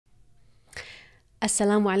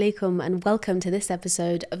Assalamu alaikum and welcome to this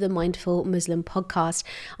episode of the Mindful Muslim podcast.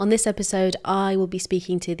 On this episode, I will be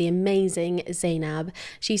speaking to the amazing Zainab.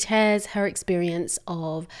 She shares her experience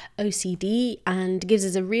of OCD and gives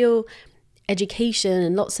us a real education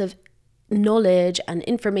and lots of knowledge and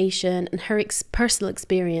information and her personal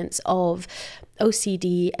experience of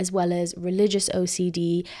OCD, as well as religious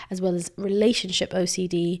OCD, as well as relationship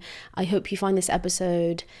OCD. I hope you find this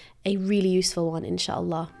episode a really useful one,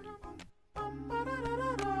 inshallah.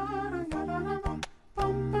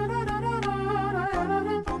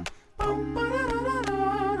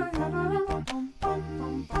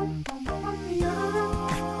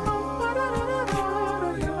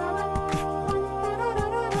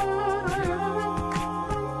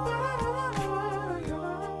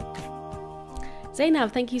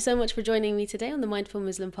 Zainab, thank you so much for joining me today on the Mindful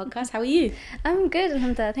Muslim podcast. How are you? I'm good,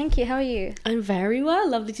 alhamdulillah. Thank you. How are you? I'm very well.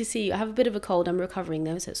 Lovely to see you. I have a bit of a cold. I'm recovering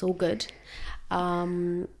though, so it's all good.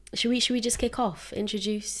 Should we just kick off?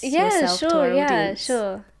 Introduce yourself to our audience.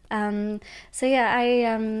 Sure. I'm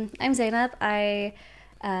Zainab. I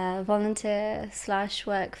volunteer /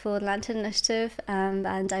 work for the Lantern Initiative,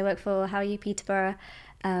 and I work for Are You Peterborough,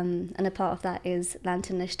 and a part of that is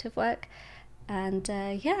Lantern Initiative work. And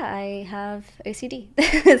I have OCD,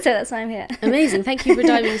 so that's why I'm here. Amazing. Thank you for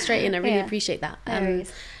diving straight in. I really appreciate that. No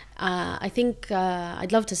worries. I think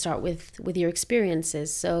I'd love to start with your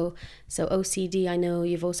experiences. So OCD, I know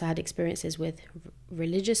you've also had experiences with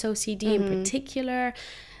religious OCD in particular.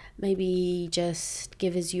 Maybe just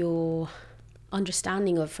give us your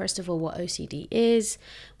understanding of, first of all, what OCD is,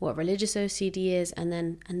 what religious OCD is, and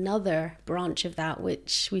then another branch of that,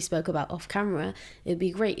 which we spoke about off camera. It'd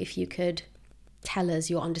be great if you could tell us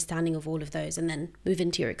your understanding of all of those and then move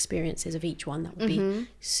into your experiences of each one. That would be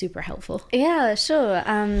super helpful. Yeah, sure.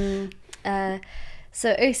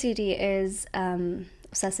 So OCD is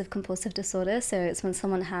obsessive compulsive disorder. So it's when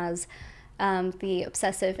someone has the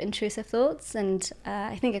obsessive intrusive thoughts. And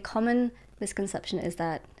I think a common misconception is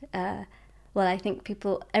that I think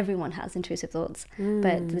everyone has intrusive thoughts,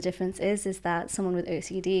 but the difference is that someone with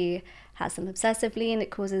OCD has them obsessively, and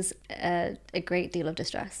it causes a great deal of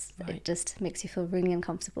distress. Right. It just makes you feel really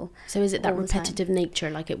uncomfortable. So is it that repetitive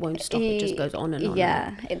nature, like it won't stop, it just goes on and on?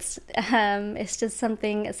 Yeah, it's just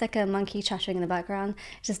something, it's like a monkey chattering in the background,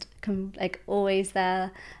 it's just like always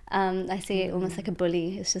there. I see it almost like a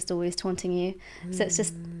bully, it's just always taunting you. So it's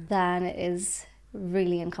just that, and it is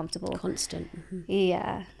really uncomfortable. Constant.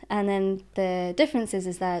 Yeah. And then the difference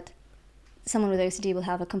is that someone with OCD will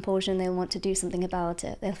have a compulsion, they'll want to do something about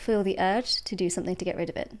it. They'll feel the urge to do something to get rid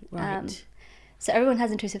of it. Right. So everyone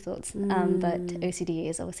has intrusive thoughts, but OCD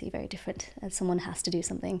is obviously very different. As someone has to do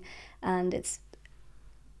something, and it's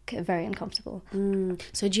very uncomfortable.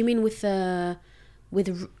 So do you mean with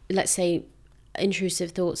let's say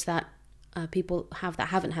intrusive thoughts that people have that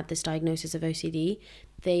haven't had this diagnosis of OCD,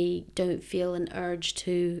 they don't feel an urge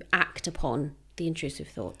to act upon the intrusive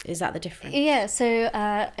thought? Is that the difference? Yeah, so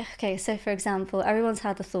so for example, everyone's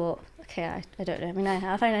had the thought, I don't know, I mean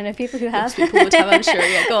I know people who have. Most people would have, I'm sure.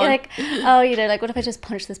 Yeah, go on. Like, what if I just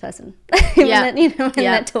punch this person? when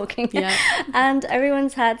they're talking. Yeah. And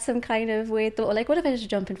everyone's had some kind of weird thought, like, what if I just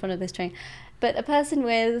jump in front of this train? But a person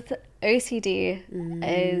with OCD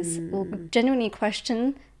will genuinely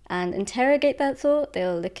question and interrogate that thought.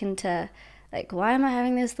 They'll look into, like, why am I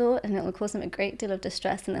having this thought? And it will cause them a great deal of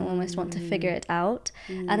distress, and they'll almost want to figure it out.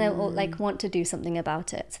 And they'll want to do something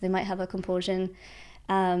about it. So they might have a compulsion.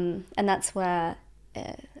 And that's where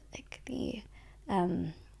the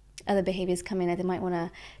other behaviors come in. They might want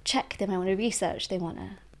to check, they might want to research, they want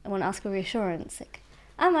to ask for reassurance. Like,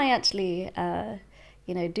 am I actually,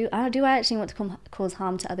 do I actually want to cause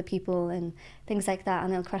harm to other people, and things like that?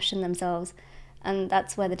 And they'll question themselves. And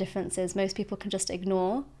that's where the difference is. Most people can just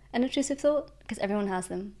ignore an intrusive thought because everyone has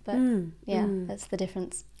them. But that's the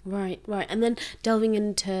difference. Right. And then delving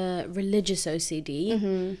into religious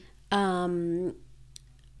OCD,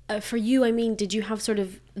 for you, I mean, did you have sort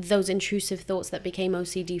of those intrusive thoughts that became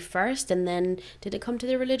OCD first, and then did it come to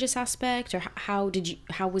the religious aspect, or how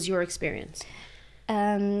was your experience?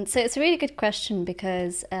 So it's a really good question,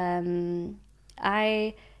 because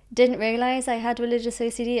I didn't realize I had religious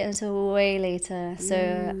OCD until way later.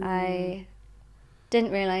 So I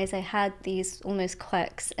didn't realize I had these almost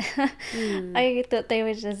quirks. I thought they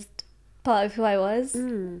were just part of who I was.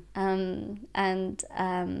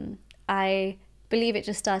 I believe it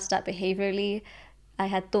just started out behaviorally. I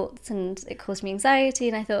had thoughts and it caused me anxiety,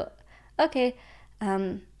 and I thought, okay,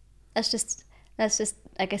 let's just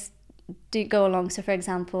I guess go along. So for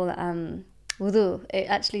example, wudu, it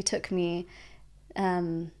actually took me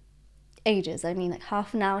ages. I mean, like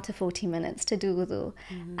half an hour to 40 minutes to do wudu.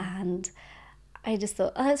 And I just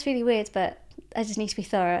thought, oh, that's really weird, but I just need to be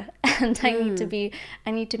thorough, and I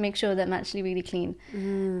need to make sure that I'm actually really clean.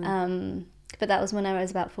 But that was when I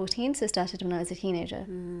was about 14, so it started when I was a teenager.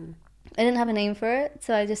 I didn't have a name for it,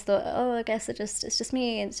 so I just thought, oh, I guess it's just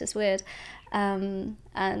me, it's just weird. And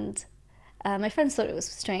my friends thought it was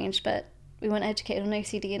strange, but we weren't educated on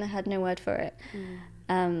OCD, and I had no word for it.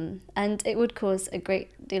 And it would cause a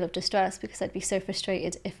great deal of distress, because I'd be so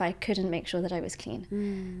frustrated if I couldn't make sure that I was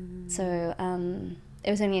clean. So it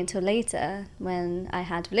was only until later, when I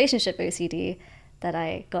had relationship OCD, that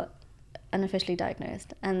I got unofficially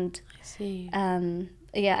diagnosed. And I see.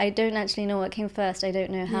 Yeah, I don't actually know what came first. I don't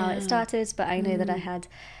know how it started, but I know that I had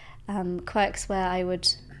quirks where I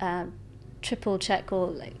would triple check, or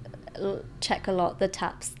like check a lot the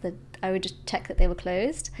taps. That I would just check that they were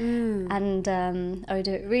closed, and I would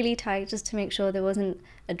do it really tight just to make sure there wasn't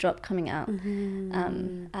a drop coming out.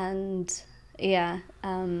 And yeah,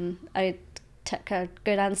 I'd go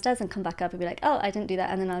downstairs and come back up and be like, oh, I didn't do that,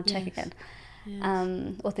 and then I'll check again.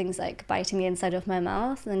 Or things like biting the inside of my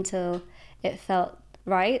mouth until it felt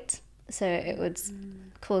right, so it would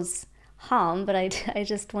cause harm, but I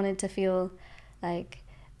just wanted to feel like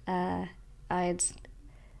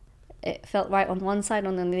it felt right on one side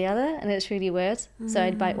and on the other, and it's really weird. So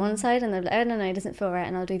I'd bite one side and I'd be like, oh no, it doesn't feel right,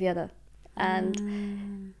 and I'll do the other.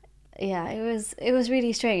 And yeah, it was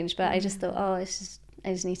really strange, but I just thought, oh, I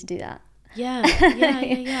just need to do that. Yeah.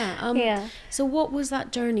 So what was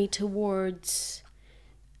that journey towards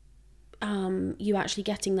you actually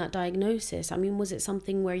getting that diagnosis? I mean, was it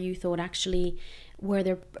something where you thought, actually, were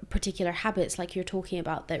there particular habits like you're talking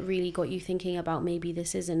about that really got you thinking about, maybe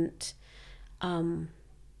this isn't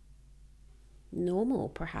normal,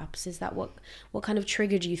 perhaps? Is that what kind of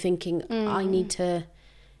triggered you thinking, I need to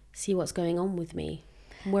see what's going on with me?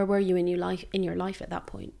 Where were you in your life at that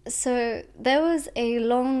point? So there was a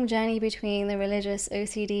long journey between the religious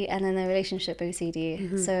OCD and then the relationship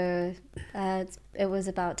OCD. So it was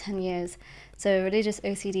about 10 years. So religious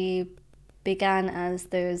OCD began as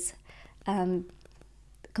those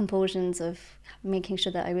compulsions of making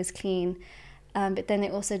sure that I was clean. But then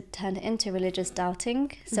it also turned into religious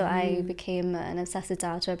doubting. So I became an obsessive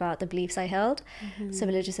doubter about the beliefs I held. So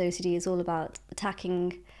religious OCD is all about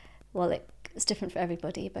attacking, well, it's different for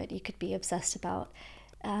everybody, but you could be obsessed about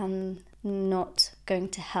not going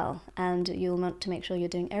to hell, and you'll want to make sure you're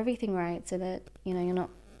doing everything right so that, you know, you're not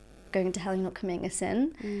going to hell, you're not committing a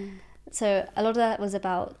sin. So a lot of that was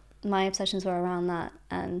about, my obsessions were around that,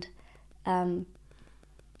 and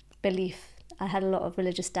belief. I had a lot of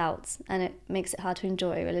religious doubts, and it makes it hard to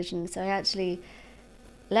enjoy religion. So I actually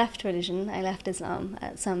left religion. I left Islam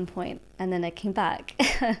at some point, and then I came back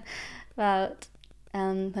about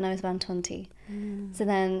when I was around 20. So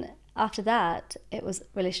then after that, it was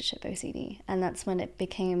relationship OCD, and that's when it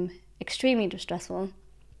became extremely distressful,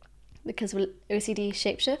 because OCD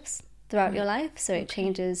shapeshifts throughout your life, so it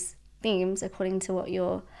changes themes according to what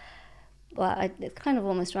you're, well, it's kind of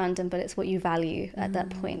almost random, but it's what you value at that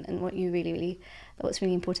point, and what you what's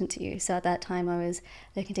really important to you. So at that time, I was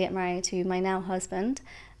looking to get married to my now husband,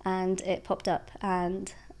 and it popped up,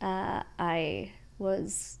 and I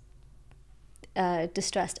was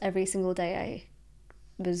distressed every single day. I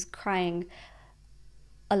was crying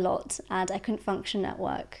a lot, and I couldn't function at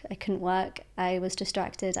work. I couldn't work. I was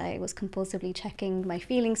distracted. I was compulsively checking my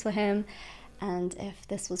feelings for him, and if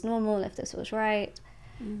this was normal, if this was right,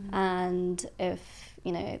 and if,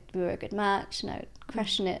 you know, we were a good match, and I would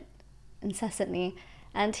question it incessantly.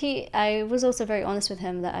 And I was also very honest with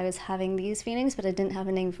him that I was having these feelings, but I didn't have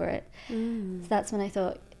a name for it. So that's when I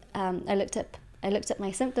thought, I looked at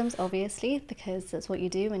my symptoms, obviously, because that's what you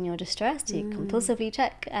do when you're distressed. You compulsively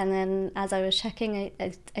check. And then as I was checking,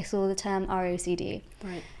 I saw the term ROCD.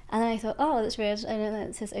 Right. And then I thought, oh, that's weird. I know that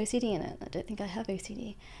it says OCD in it. I don't think I have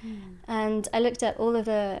OCD. And I looked at all of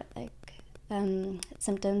the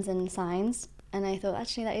symptoms and signs, and I thought,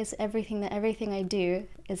 actually, that is everything I do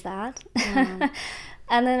is that.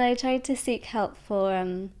 And then I tried to seek help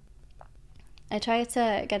for... I tried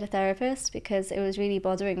to get a therapist, because it was really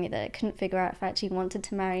bothering me that I couldn't figure out if I actually wanted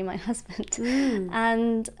to marry my husband.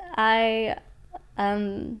 And I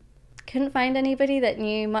couldn't find anybody that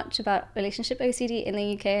knew much about relationship OCD in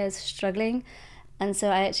the UK. I was struggling. And so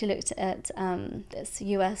I actually looked at this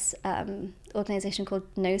US organisation called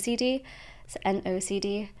NOCD, so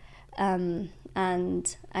NOCD, and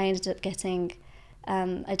I ended up getting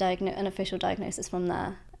an official diagnosis from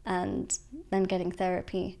there, and then getting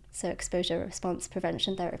therapy, so exposure response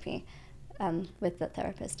prevention therapy, with the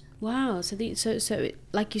therapist. Wow. So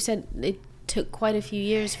like you said, it took quite a few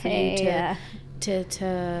years for you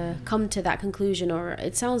to come to that conclusion, or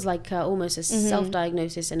it sounds like almost a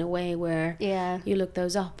self-diagnosis in a way, where you look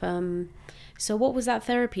those up. So what was that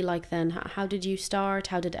therapy like then? How did you start?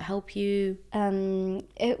 How did it help you?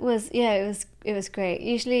 It was great.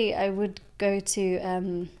 Usually I would go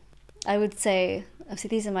to, I would say, obviously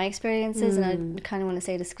these are my experiences, and I kind of want to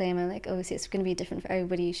say a disclaimer, like obviously it's going to be different for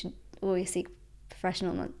everybody. You should always seek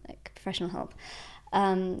professional help.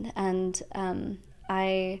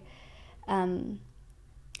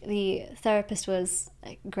 The therapist was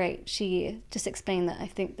like, great. She just explained that I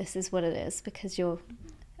think this is what it is, because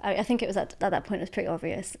I think it was at that point it was pretty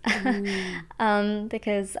obvious.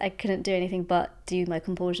 Because I couldn't do anything but do my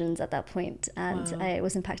compulsions at that point, and it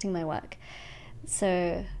was impacting my work.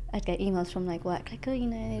 So I'd get emails from like work, like, oh,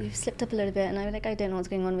 you've slipped up a little bit, and I was like, I don't know what's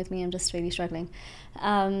going on with me, I'm just really struggling.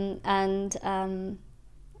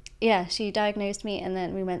 She diagnosed me, and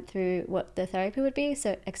then we went through what the therapy would be,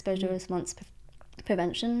 so exposure response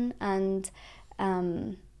prevention, and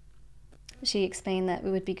she explained that we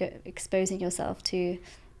would be exposing yourself to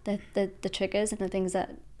the triggers and the things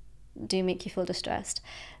that do make you feel distressed.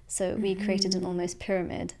 So we created an almost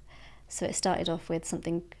pyramid. So it started off with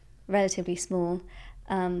something relatively small,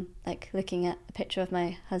 like looking at a picture of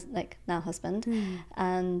my now husband,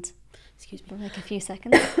 and excuse me, like a few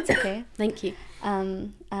seconds. It's okay. Thank you.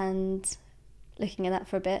 And looking at that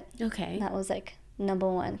for a bit. Okay. That was like number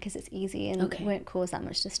one, because it's easy and it won't cause that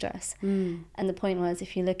much distress. And the point was,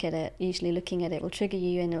 if you look at it, usually looking at it will trigger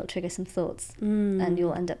you, and it will trigger some thoughts, and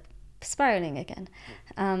you'll end up spiraling again.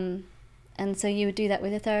 And so you would do that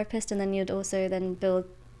with a therapist, and then you'd also then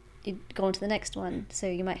you'd go on to the next one. So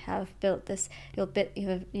you might have built this,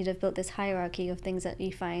 you'd have built this hierarchy of things that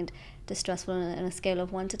you find distressful on a scale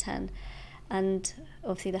of 1 to 10. And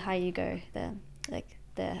obviously the higher you go, the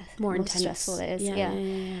more intense, stressful it is. Yeah.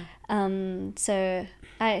 So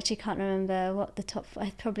I actually can't remember what the top,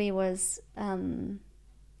 I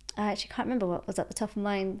actually can't remember what was at the top of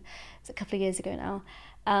mine. It's a couple of years ago now.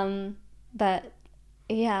 But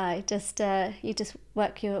yeah, you just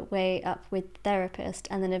work your way up with therapist,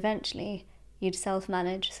 and then eventually you'd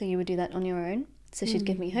self-manage. So you would do that on your own. So she'd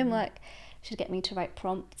give me homework, she'd get me to write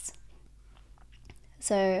prompts.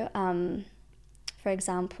 So for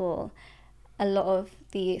example, a lot of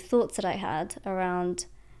the thoughts that I had around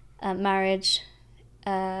marriage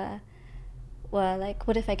were like,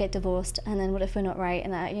 what if I get divorced, and then what if we're not right,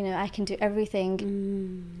 and I can do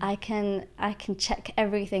everything. I can check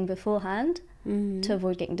everything beforehand to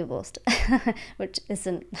avoid getting divorced, which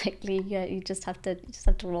isn't likely. You just have to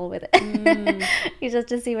roll with it. You just have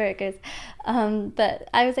to see where it goes. But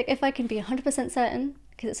I was like, if I can be 100% certain,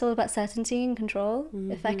 because it's all about certainty and control.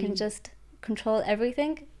 If I can just control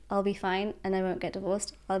everything, I'll be fine, and I won't get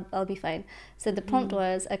divorced. I'll be fine. So the prompt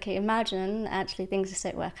was, okay, imagine actually things just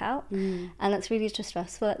don't work out, and that's really just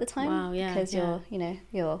stressful at the time. Wow, yeah, because you're in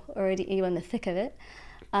the thick of it.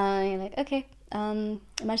 You're like, okay,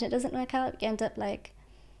 imagine it doesn't work out. You end up like,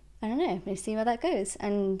 I don't know, maybe see where that goes.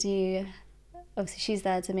 And obviously she's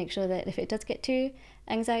there to make sure that if it does get too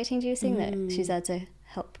anxiety inducing, that she's there to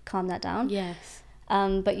help calm that down. Yes.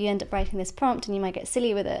 But you end up writing this prompt, and you might get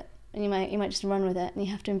silly with it. And you might just run with it, and you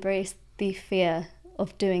have to embrace the fear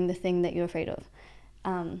of doing the thing that you're afraid of.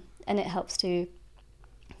 And it helps to,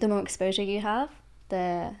 the more exposure you have,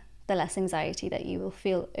 the less anxiety that you will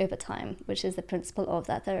feel over time, which is the principle of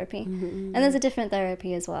that therapy. And there's a different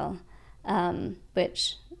therapy as well,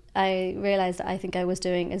 which I realized that I think I was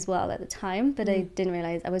doing as well at the time, but I didn't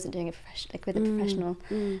realize I wasn't doing it with a professional.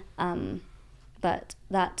 But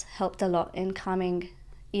that helped a lot in calming.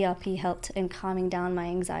 ERP helped in calming down my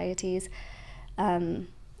anxieties, and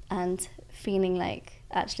feeling like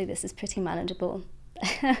actually this is pretty manageable,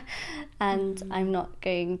 and I'm not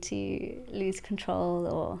going to lose control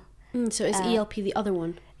or. So is ERP the other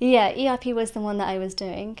one? Yeah, ERP was the one that I was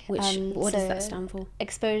doing. What does that stand for?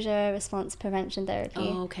 Exposure Response Prevention Therapy.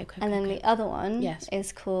 Oh, okay. And then the other one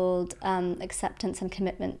is called Acceptance and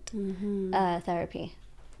Commitment Therapy.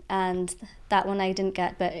 And that one I didn't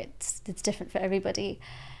get, but it's different for everybody.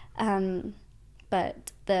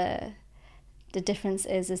 But the difference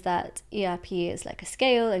is that ERP is like a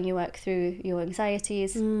scale, and you work through your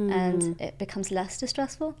anxieties, and it becomes less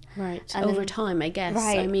distressful. Right. And over time, I guess.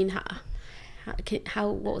 Right. I mean,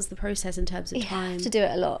 what was the process in terms of time? You have to do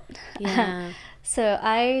it a lot. Yeah. So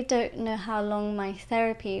I don't know how long my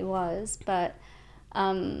therapy was, but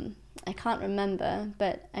I can't remember,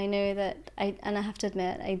 but I know that I have to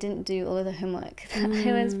admit, I didn't do all of the homework that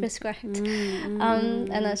I was prescribed. And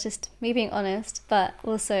that's just me being honest, but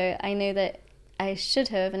also I know that I should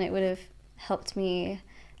have, and it would have helped me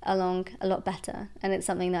along a lot better. And it's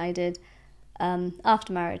something that I did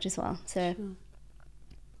after marriage as well. So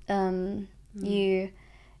you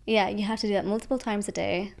have to do that multiple times a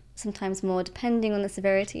day, sometimes more, depending on the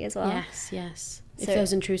severity as well. Yes. If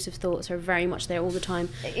those intrusive thoughts are very much there all the time.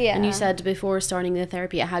 Yeah. And you said before starting the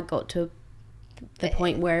therapy, it had got to the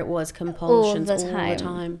point where it was compulsions all the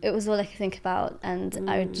time. It was all I could think about, and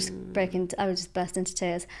I would just burst into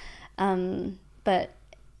tears. But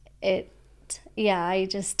the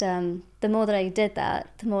more that I did that,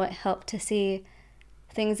 the more it helped to see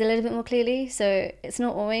things a little bit more clearly. So it's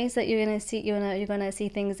not always that you're gonna see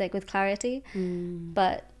things like with clarity,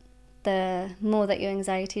 but the more that your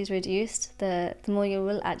anxiety is reduced, the more you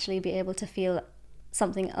will actually be able to feel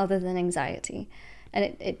something other than anxiety.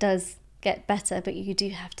 And it does get better, but you do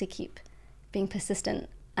have to keep being persistent,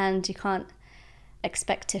 and you can't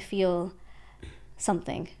expect to feel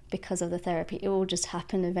something because of the therapy. It will just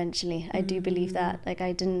happen eventually. I do believe that. Like,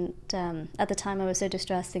 I didn't at the time I was so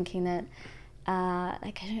distressed, thinking that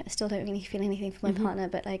I still don't really feel anything for my partner,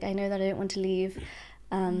 but like I know that I don't want to leave.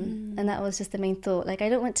 And that was just the main thought. Like, I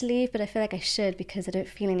don't want to leave, but I feel like I should because I don't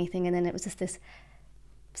feel anything. And then it was just this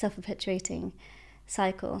self-perpetuating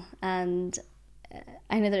cycle. And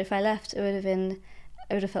I know that if I left, I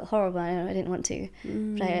would have felt horrible. I didn't want to,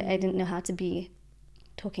 but I didn't know how to be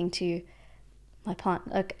talking to my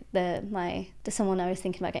partner, the someone I was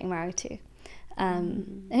thinking about getting married to.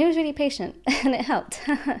 And he was really patient, and it helped.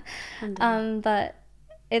 But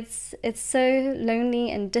it's so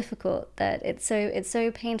lonely and difficult that it's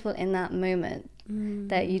so painful in that moment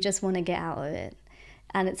that you just want to get out of it,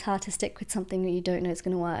 and it's hard to stick with something that you don't know is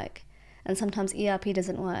going to work. And sometimes ERP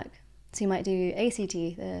doesn't work, so you might do ACT,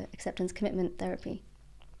 the acceptance commitment therapy,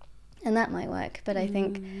 and that might work. But I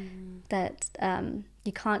think that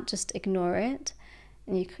you can't just ignore it,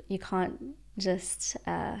 and you can't just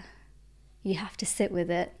you have to sit with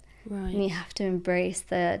it, right? And you have to embrace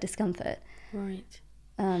the discomfort, right?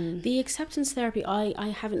 The acceptance therapy I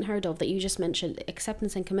haven't heard of, that you just mentioned,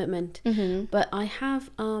 acceptance and commitment, but I have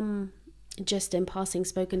just in passing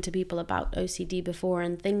spoken to people about OCD before,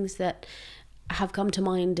 and things that have come to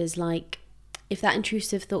mind is like, if that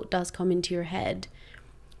intrusive thought does come into your head,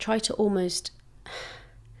 try to almost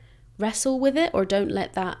wrestle with it, or don't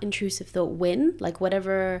let that intrusive thought win. Like,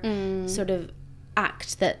 whatever sort of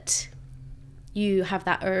act that you have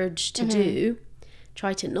that urge to do,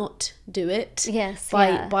 try to not do it.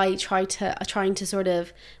 By trying to sort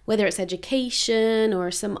of, whether it's education or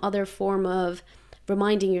some other form of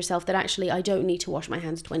reminding yourself that actually I don't need to wash my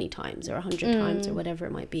hands 20 times or 100 times or whatever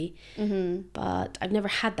it might be. But I've never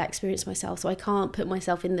had that experience myself, so I can't put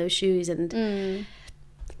myself in those shoes and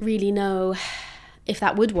really know if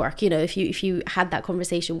that would work, if you had that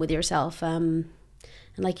conversation with yourself.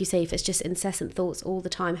 And like you say, if it's just incessant thoughts all the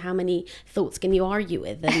time, how many thoughts can you argue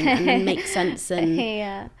with and make sense?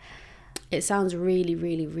 And it sounds really,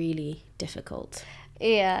 really, really difficult.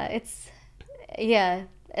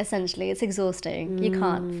 Essentially it's exhausting. You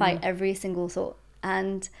can't fight every single thought,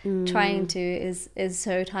 and trying to is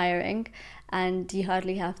so tiring, and you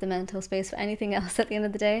hardly have the mental space for anything else at the end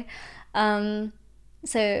of the day. And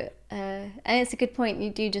it's a good point. You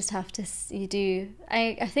do just have to.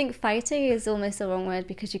 I think fighting is almost the wrong word,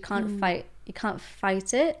 because you can't fight. You can't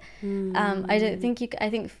fight it. I don't think you. I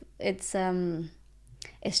think it's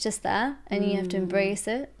just there, and you have to embrace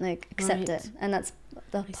it, like accept it, and that's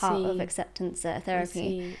the part of acceptance therapy. I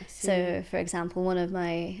see. So, for example, one of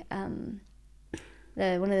my one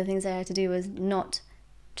of the things I had to do was not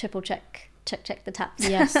triple check the taps.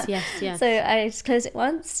 Yes. So I just closed it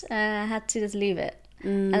once, and I had to just leave it.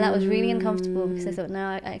 And that was really uncomfortable, because I thought, no,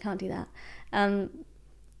 I can't do that.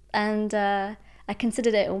 And I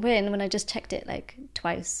considered it a win when I just checked it like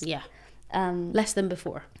twice. Less than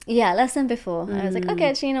before. I was like, okay,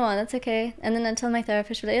 actually, you know what, that's okay. And then until my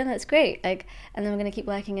therapist was like, yeah, that's great. Like, and then we're going to keep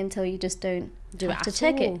working until you just don't have to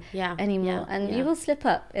check it anymore. And you will slip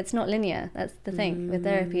up. It's not linear. That's the thing with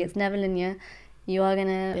therapy. It's never linear. You are going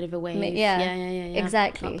to... Bit of a wave.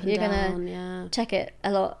 Exactly. You're going to check it a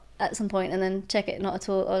lot at some point, and then check it not at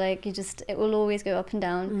all, or like it will always go up and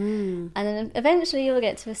down, and then eventually you'll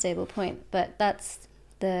get to a stable point. But that's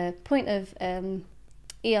the point of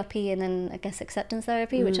ERP, and then I guess acceptance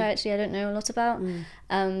therapy, which I don't know a lot about,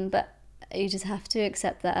 but you just have to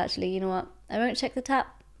accept that actually, you know what, I won't check the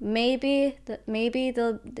tap, maybe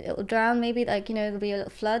it'll drown, maybe there'll be a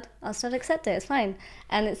little flood, I'll still accept it, it's fine.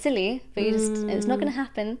 And it's silly, but it's not going to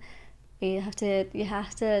happen. You have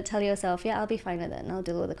to tell yourself, I'll be fine with it, and I'll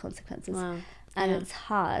deal with the consequences. Wow. And it's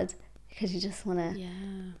hard, because you just want to...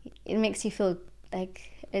 It makes you feel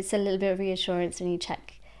like it's a little bit of reassurance when you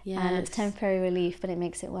check. And it's temporary relief, but it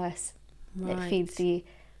makes it worse. Right. It feeds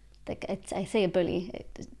I say a bully.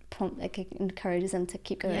 encourages them to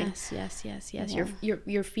keep going. Yes. Yeah.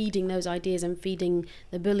 You're feeding those ideas and feeding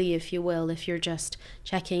the bully, if you will, if you're just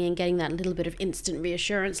checking and getting that little bit of instant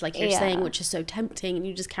reassurance, like you're saying, which is so tempting, and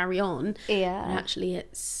you just carry on. Yeah. And actually,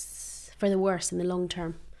 it's for the worse in the long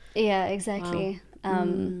term. Yeah, exactly.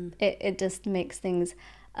 Wow. It just makes things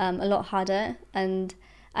a lot harder, and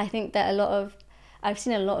I think that I've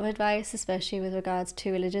seen a lot of advice, especially with regards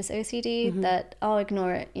to religious OCD, that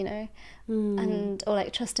ignore it, and or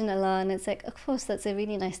like trust in Allah, and it's like, of course that's a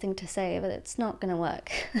really nice thing to say, but it's not going to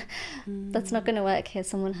work. That's not going to work here.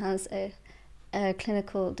 Someone has a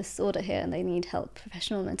clinical disorder here, and they need help,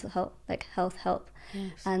 professional mental health, like health help.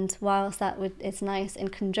 Yes. And whilst it's nice in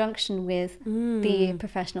conjunction with the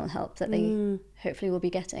professional help that they hopefully will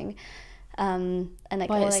be getting. And like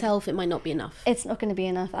by itself, it might not be enough. It's not going to be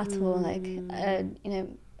enough at all. Like,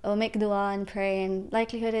 or make dua and pray, and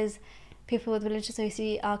likelihood is people with religious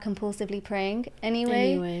OCD are compulsively praying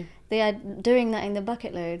anyway. They are doing that in the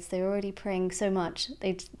bucket loads. They're already praying so much.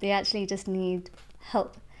 They actually just need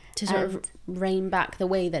help to sort of rein back the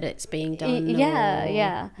way that it's being done.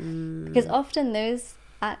 Yeah. Because often those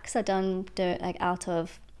acts are done like out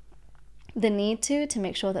of the need to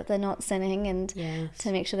make sure that they're not sinning, and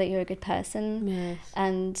to make sure that you're a good person.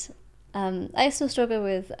 And I still struggle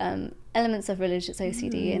with elements of religious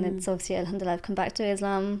OCD, and it's obviously, alhamdulillah, I've come back to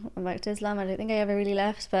Islam. I don't think I ever really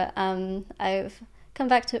left, but I've come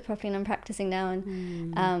back to it properly, and I'm practicing now.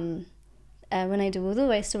 And when I do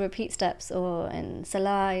wudu, I still repeat steps, or in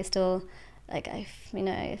salah I still, like, I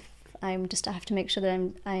have to make sure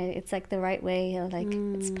that it's like the right way, or like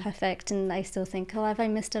it's perfect, and I still think, have I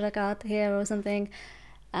missed a rakat here or something?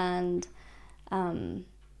 And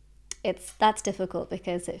that's difficult,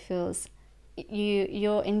 because it feels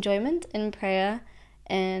your enjoyment in prayer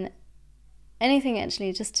and anything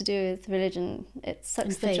actually just to do with religion, it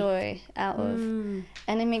sucks the joy out of, and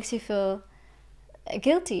it makes you feel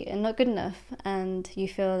guilty and not good enough, and you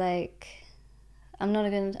feel like I'm not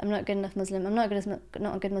a good enough Muslim. I'm not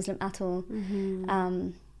a good Muslim at all.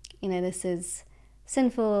 This is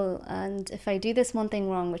sinful, and if I do this one thing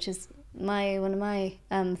wrong, which is one of my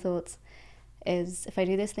thoughts, is if I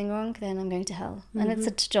do this thing wrong, then I'm going to hell. And it's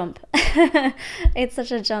such a jump. It's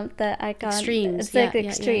such a jump that I can't. Extremes. It's like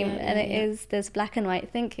extreme, and it is this black and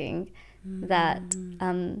white thinking that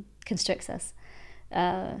constricts us,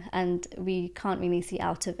 and we can't really see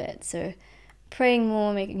out of it. So praying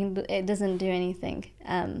more, it doesn't do anything.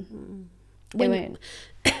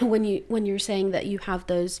 When you're saying that you have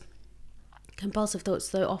those compulsive thoughts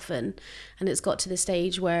so often, and it's got to the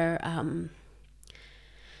stage where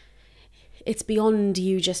it's beyond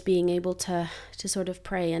you just being able to sort of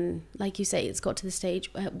pray, and like you say, it's got to the stage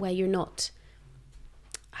where you're not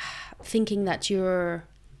thinking that you're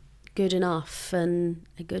good enough and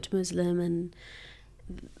a good Muslim, and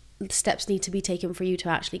steps need to be taken for you to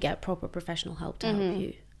actually get proper professional help to help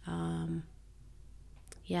you.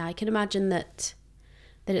 I can imagine that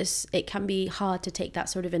it can be hard to take that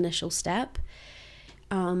sort of initial step.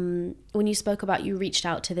 When you spoke about you reached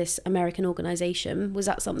out to this American organization, was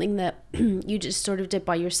that something that you just sort of did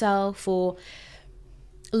by yourself, or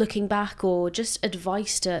looking back, or just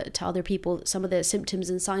advice to other people, some of the symptoms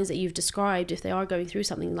and signs that you've described, if they are going through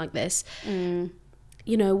something like this?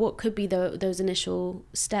 What could be those initial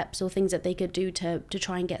steps or things that they could do to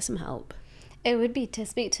try and get some help? It would be to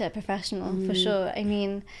speak to a professional, for sure. I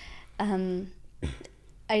mean,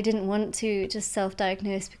 I didn't want to just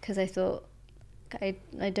self-diagnose, because I thought, I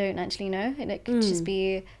don't actually know, and it could just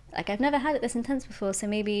be like, I've never had it this intense before, so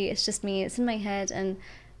maybe it's just me, it's in my head. And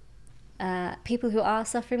people who are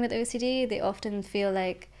suffering with OCD, they often feel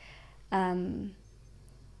like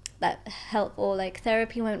that help or like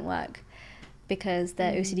therapy won't work, because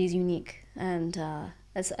their OCD is unique. And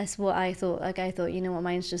that's what I thought. Like, I thought,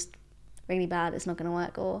 mine's just really bad, it's not going to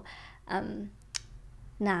work. Or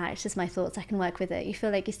it's just my thoughts, I can work with it. You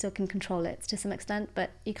feel like you still can control it to some extent, but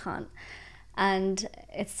you can't. And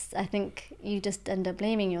I think you just end up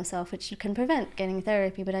blaming yourself, which can prevent getting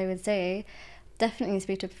therapy. But I would say definitely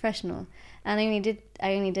speak to a professional. And I only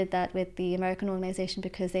did that with the American organization,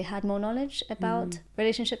 because they had more knowledge about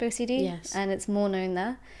relationship OCD, and it's more known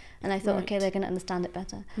there. And I thought, okay, they're going to understand it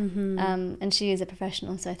better. And she is a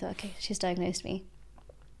professional, so I thought, okay, she's diagnosed me.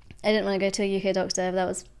 I didn't want to go to a UK doctor. That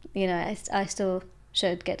was, I still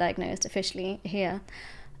should get diagnosed officially here.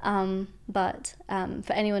 But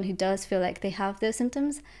for anyone who does feel like they have those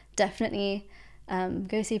symptoms, definitely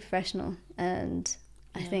go see a professional. And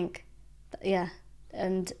I think,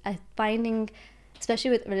 and finding,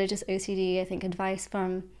 especially with religious OCD, I think advice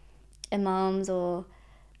from imams or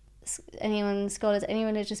scholars, any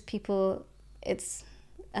religious people, it's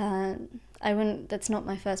that's not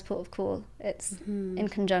my first port of call. It's in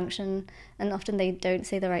conjunction, and often they don't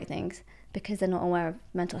say the right things because they're not aware of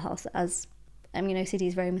mental health. As OCD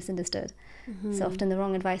is very misunderstood. So often the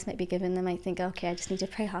wrong advice might be given. They might think, okay, I just need to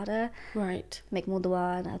pray harder, right, make more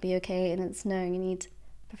dua and I'll be okay. And it's no, you need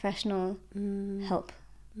professional help.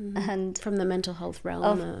 And from the mental health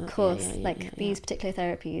realm, of course, these particular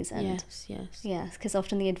therapies, and yes, because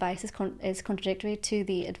often the advice is contradictory to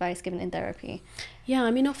the advice given in therapy. Yeah,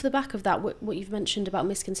 I mean, off the back of that, what you've mentioned about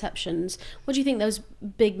misconceptions, what do you think those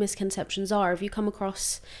big misconceptions are? Have you come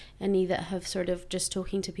across any that have sort of, just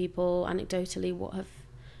talking to people anecdotally, what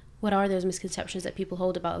are those misconceptions that people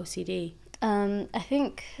hold about OCD? I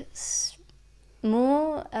think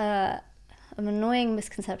more an annoying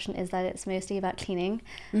misconception is that it's mostly about cleaning.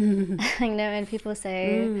 And people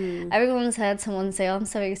say, everyone's heard someone say, oh, I'm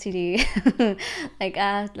so OCD,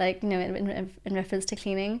 in reference to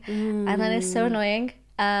cleaning. And that is so annoying.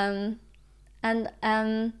 I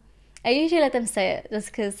usually let them say it just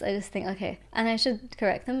because I just think, okay, and I should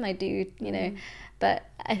correct them, I do, but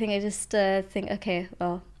I think I just think, okay,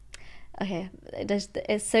 well, okay,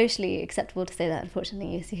 it's socially acceptable to say that,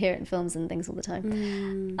 unfortunately. You hear it in films and things all the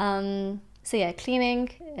time. So yeah, cleaning,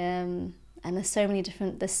 and there's so many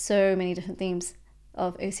different themes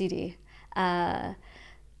of OCD, and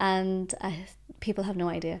people have no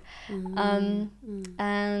idea. And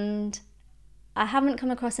I haven't come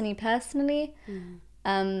across any personally,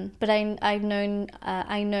 but I know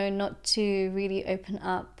not to really open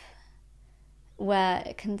up where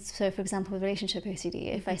it can. So for example, with relationship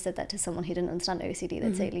OCD, if I said that to someone who didn't understand OCD,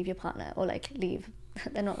 they'd say, leave your partner, or leave,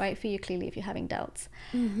 they're not right for you, clearly, if you're having doubts.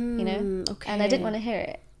 Okay. And I didn't want to hear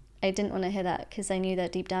it. I didn't want to hear that because I knew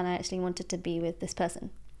that deep down I actually wanted to be with this person.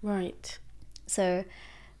 Right. So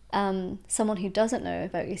someone who doesn't know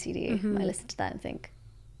about OCD might listen to that and think,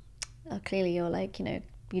 oh, clearly you're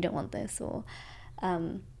you don't want this. Or at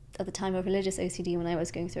the time of religious OCD, when I was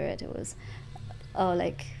going through it, it was, oh,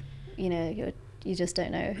 you just don't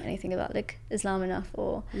know anything about Islam enough,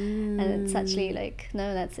 or and it's actually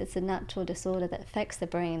no, it's a natural disorder that affects the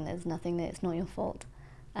brain. There's nothing that it's not your fault,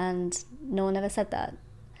 and no one ever said that.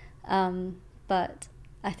 But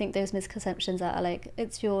I think those misconceptions are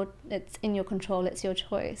it's in your control, it's your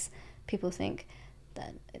choice. People think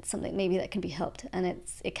that it's something maybe that can be helped, and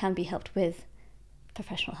it can be helped with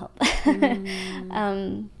professional help.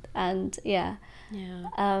 And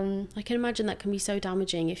I can imagine that can be so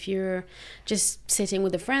damaging if you're just sitting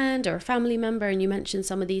with a friend or a family member and you mention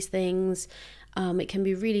some of these things. It can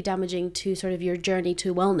be really damaging to sort of your journey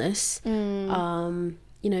to wellness,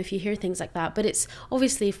 if you hear things like that. But it's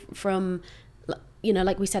obviously from,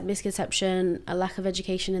 like we said, misconception, a lack of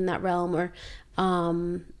education in that realm, or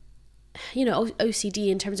OCD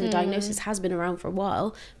in terms of a diagnosis has been around for a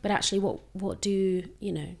while, but actually what do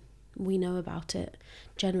we know about it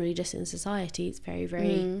generally just in society? It's very,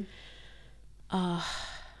 very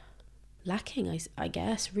lacking, I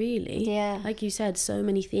guess, really. Yeah. Like you said, so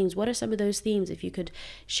many themes. What are some of those themes, if you could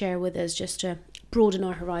share with us, just to broaden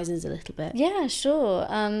our horizons a little bit? Yeah, sure.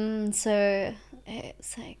 So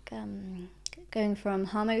it's going from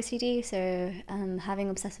harm OCD, so having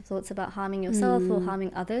obsessive thoughts about harming yourself or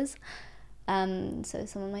harming others. So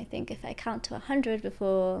someone might think, if I count to 100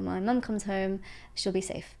 before my mum comes home, she'll be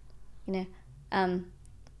safe.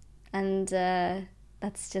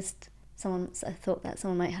 That's just a thought that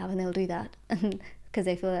someone might have, and they'll do that because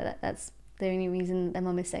they feel that that's the only reason their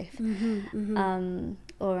mum is safe.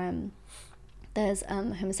 There's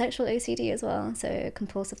homosexual OCD as well, so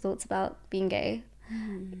compulsive thoughts about being gay.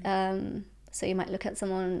 So you might look at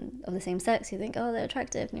someone of the same sex, you think, oh, they're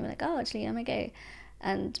attractive, and you're like, oh, actually, am I gay?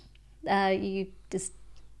 And you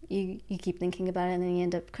keep thinking about it, and then you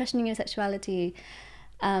end up questioning your sexuality.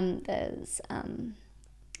 There's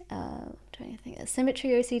trying to think, there's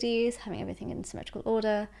symmetry OCDs, having everything in symmetrical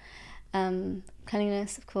order,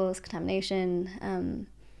 cleanliness, of course, contamination,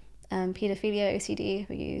 paedophilia OCD,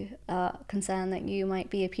 where you are concerned that you might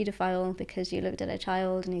be a paedophile because you looked at a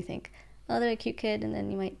child and you think, oh, they're a cute kid, and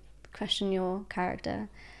then you might question your character.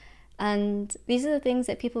 And these are the things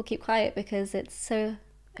that people keep quiet because it's so,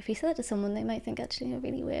 if you say that to someone, they might think, actually, you're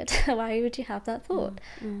really weird. Why would you have that thought?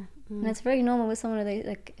 And it's very normal with someone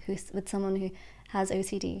with someone who has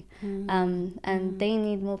OCD, and they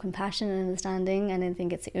need more compassion and understanding. And I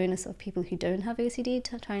think it's the onus of people who don't have OCD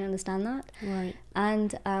to try and understand that, right?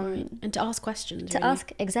 And and to ask questions. To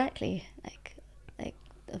ask, exactly,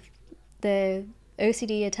 the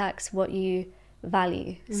OCD attacks what you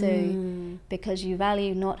value. So because you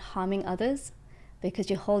value not harming others, because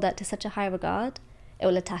you hold that to such a high regard, it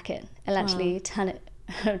will attack it. It'll actually turn it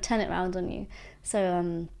around on you.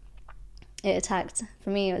 So it attacked, for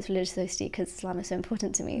me, it was religious OCD because Islam is so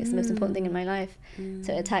important to me. It's the most important thing in my life.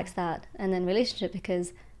 So it attacks that. And then relationship,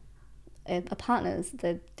 because a partner's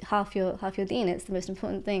the half your deen. It's the most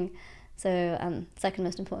important thing. So second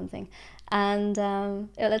most important thing. And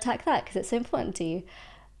it'll attack that because it's so important to you.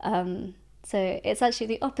 So it's actually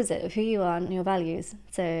the opposite of who you are and your values.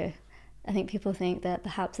 So I think people think that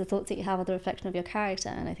perhaps the thoughts that you have are the reflection of your character,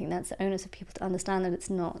 and I think that's the onus of people to understand that it's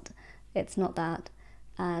not that.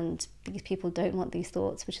 And these people don't want these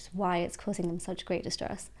thoughts, which is why it's causing them such great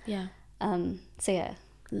distress. Yeah. So yeah.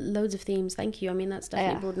 Loads of themes, thank you. I mean, that's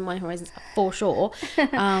definitely broadened my horizons for sure.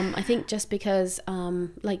 I think just because,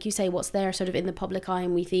 like you say, what's there sort of in the public eye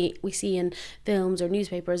and we see in films or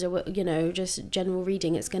newspapers or, you know, just general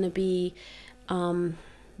reading, it's going to be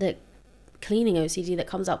the cleaning OCD that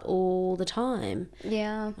comes up all the time.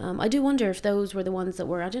 Yeah. I do wonder if those were the ones that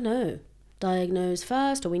were, I don't know, diagnosed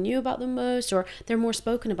first, or we knew about them most, or they're more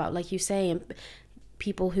spoken about, like you say, and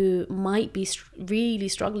people who might be really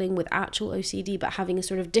struggling with actual OCD but having a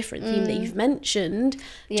sort of different theme that you've mentioned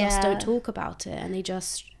just don't talk about it, and they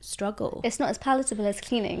just struggle. It's not as palatable as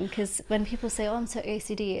cleaning, because when people say, oh, I'm so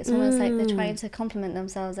OCD, it's almost like they're trying to compliment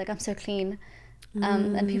themselves, like, I'm so clean.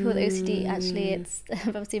 And people with OCD, actually, it's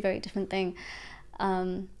obviously a very different thing.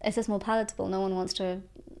 It's just more palatable. No one wants to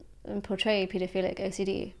portray paedophilic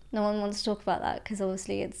OCD. No one wants to talk about that, because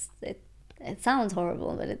obviously it sounds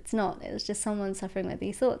horrible, but it's not. It's just someone suffering with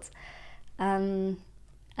these thoughts. And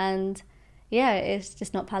yeah, it's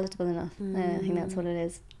just not palatable enough. I think that's what it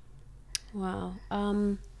is. Wow.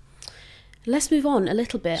 Let's move on a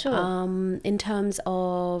little bit. Sure. In terms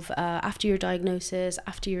of after your diagnosis,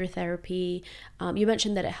 after your therapy, you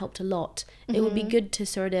mentioned that it helped a lot. It would be good to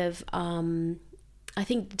sort of I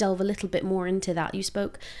think delve a little bit more into that. You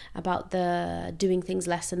spoke about the doing things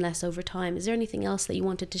less and less over time. Is there anything else that you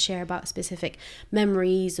wanted to share about specific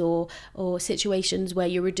memories or situations where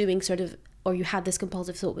you were doing sort of, or you had this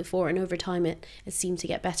compulsive thought before and over time it seemed to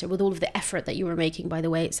get better with all of the effort that you were making? By the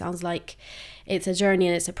way, it sounds like it's a journey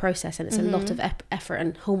and it's a process and it's a lot of effort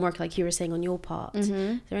and homework, like you were saying, on your part. Is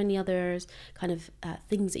there any others kind of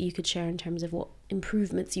things that you could share in terms of what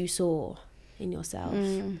improvements you saw in yourself?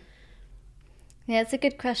 Yeah, it's a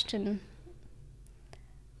good question.Is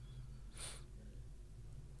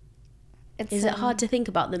it hard to think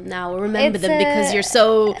about them now or remember them because you're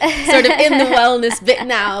so sort of in the wellness bit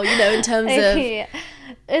now, you know, in terms of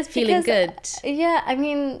it's feeling good? Yeah, I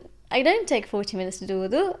mean, I don't take 40 minutes to do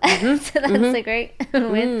wudu, so that's a great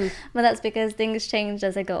win. But that's because things changed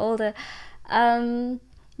as I got older.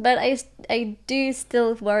 But I do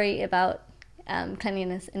still worry about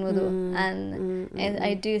cleanliness in wudu, and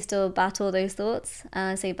I do still battle those thoughts.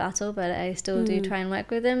 I say battle, but I still do try and work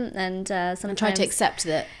with them, and sometimes and try to accept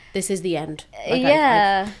that this is the end. Like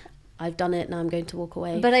I've done it, now I'm going to walk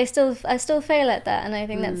away. But I still fail at that, and I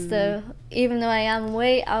think that's even though I am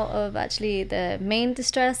way out of actually the main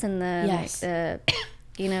distress and the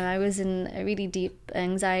you know, I was in a really deep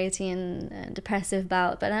anxiety and depressive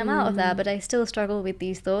bout, but I'm out of that, but I still struggle with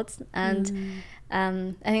these thoughts, and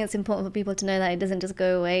I think it's important for people to know that it doesn't just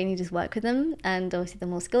go away and you just work with them, and obviously the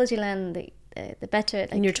more skills you learn, the better.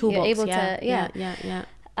 Like, in your toolbox, you're able to,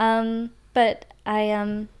 but I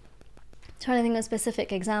am trying to think of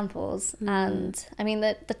specific examples, and I mean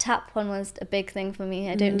the tap one was a big thing for me.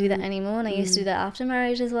 I don't do that anymore, and I used to do that after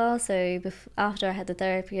marriage as well. So after I had the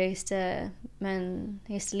therapy, I used to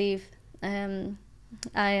leave. I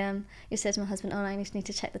used to say to my husband, "Oh, I need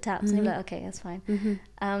to check the taps," and he'd be like, "Okay, that's fine."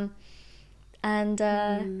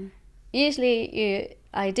 Usually you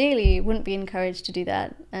ideally wouldn't be encouraged to do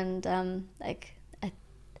that, and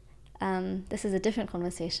this is a different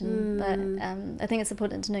conversation, but I think it's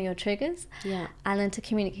important to know your triggers, and then to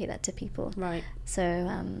communicate that to people. Right. So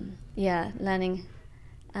learning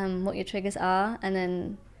what your triggers are, and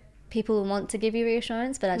then people want to give you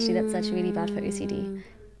reassurance, but actually that's actually really bad for OCD.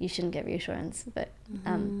 You shouldn't get reassurance. But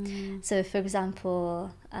so for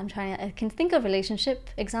example, I can think of relationship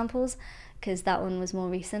examples, because that one was more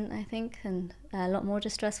recent, I think, and a lot more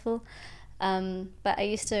distressful. But I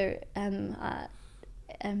used to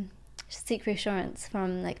seek reassurance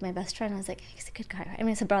from like my best friend. I was like, he's a good guy, right? I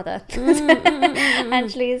mean, it's a brother,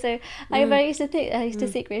 actually. So I used to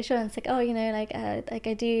seek reassurance, like, oh, you know, like I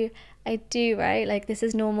do, right? Like, this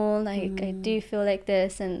is normal. Like, I do feel like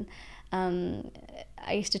this, and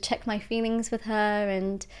I used to check my feelings with her,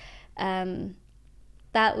 and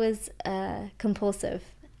that was compulsive.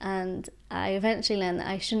 And I eventually learned that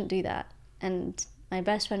I shouldn't do that. And my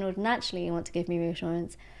best friend would naturally want to give me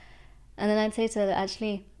reassurance. And then I'd say to her,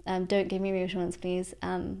 actually, don't give me reassurance, please.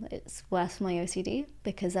 It's worse for my OCD,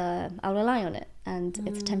 because I'll rely on it. And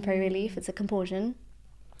it's a temporary relief. It's a compulsion.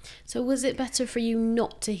 So was it better for you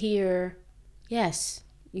not to hear, yes,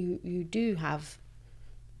 you do have,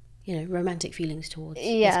 you know, romantic feelings towards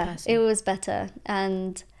this person? It was better.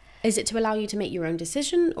 And is it to allow you to make your own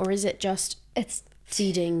decision, or is it just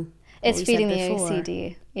feeding? It's feeding the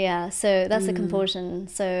OCD. Yeah, so that's the compulsion.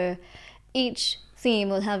 So each theme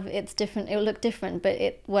will have its different, it will look different, but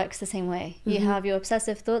it works the same way. You have your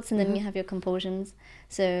obsessive thoughts, and then you have your compulsions.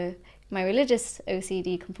 So my religious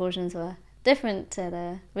OCD compulsions were different to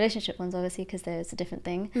the relationship ones, obviously, because there's a different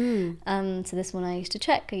thing. So this one I used to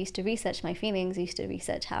check. I used to research my feelings. I used to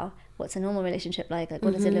research what's a normal relationship like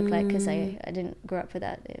what does it look like, because I didn't grow up with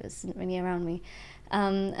that. It wasn't really around me.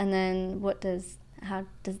 And then how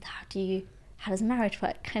does marriage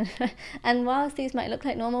work, kind of. And whilst these might look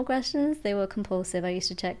like normal questions, they were compulsive. I used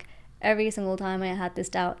to check every single time I had this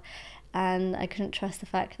doubt, and I couldn't trust the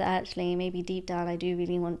fact that actually maybe deep down I do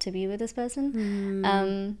really want to be with this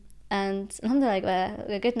person. And alhamdulillah,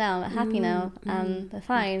 we're good now, we're happy now, we're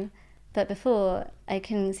fine. But before, I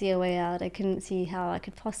couldn't see a way out. I couldn't see how I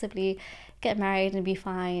could possibly get married and be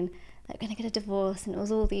fine. I'm going to get a divorce, and it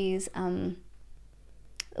was all these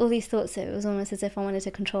thoughts. It was almost as if I wanted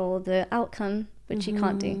to control the outcome, which you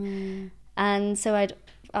can't do. And so I'd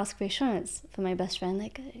ask reassurance from my best friend,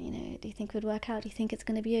 like, you know, do you think it would work out? Do you think it's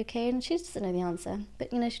going to be okay? And she just didn't know the answer.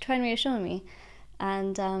 But, you know, she'd try and reassure me.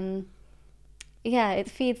 And, it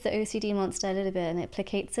feeds the OCD monster a little bit, and it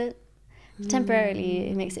placates it. Temporarily,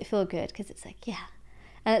 it makes it feel good, because it's like, yeah.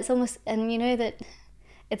 And it's almost, and you know that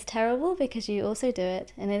it's terrible because you also do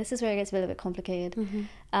it. And this is where it gets a little bit complicated.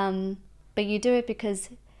 But you do it because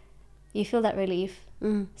you feel that relief.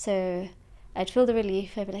 So I'd feel the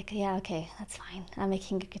relief. I'd be like, yeah, okay, that's fine. I'm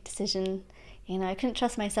making a good decision. You know, I couldn't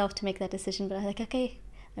trust myself to make that decision, but I was like, okay,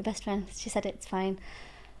 my best friend, she said it's fine.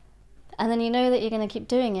 And then you know that you're going to keep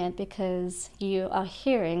doing it because you are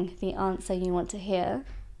hearing the answer you want to hear.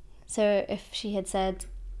 So if she had said,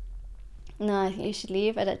 no, I think you should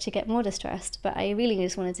leave, I'd actually get more distressed. But I really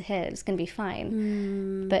just wanted to hear it was going to be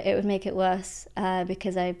fine. But it would make it worse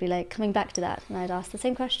because I'd be like coming back to that, and I'd ask the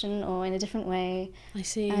same question or in a different way. I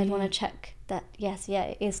see. I'd want to check that, yes,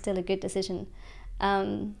 it is still a good decision.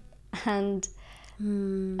 So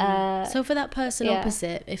for that person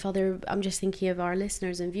opposite, I'm just thinking of our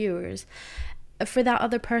listeners and viewers, for that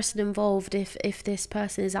other person involved, if this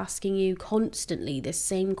person is asking you constantly this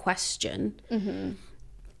same question,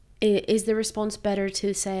 is the response better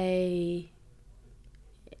to say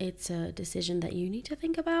it's a decision that you need to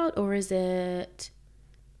think about, or is it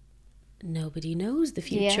nobody knows the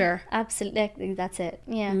future? Yeah, absolutely, that's it.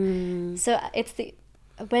 So it's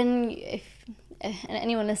and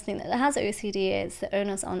anyone listening that has OCD, it's the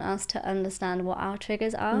onus on us to understand what our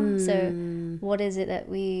triggers are. So what is it that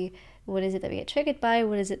we get triggered by?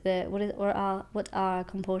 What are our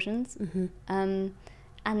compulsions? And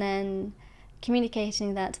then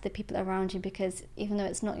communicating that to the people around you, because even though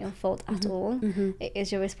it's not your fault at all, it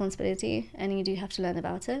is your responsibility, and you do have to learn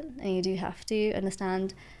about it, and you do have to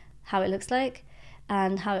understand how it looks like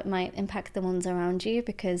and how it might impact the ones around you,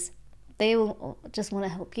 because they will just want to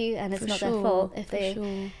help you, and it's not their fault if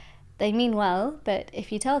they mean well. But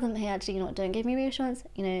if you tell them, hey, actually, you know what, don't give me reassurance,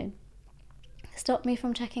 you know, stop me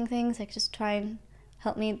from checking things, like just try and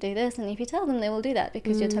help me do this, and if you tell them, they will do that,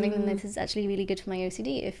 because you're telling them this is actually really good for my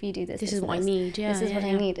OCD if you do this. This is what I need. This is what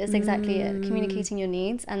I need. It's exactly it. Communicating your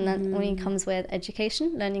needs, and that only comes with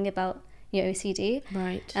education, learning about your OCD.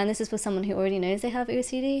 Right. And this is for someone who already knows they have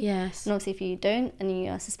OCD. Yes. And obviously if you don't and you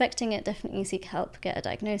are suspecting it, definitely seek help, get a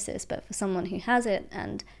diagnosis. But for someone who has it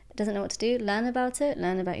and doesn't know what to do, learn about it,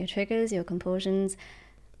 learn about your triggers, your compulsions,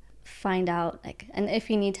 find out, and if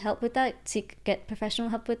you need help with that, get professional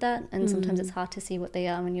help with that. And sometimes it's hard to see what they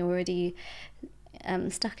are when you're already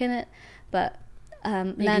stuck in it. But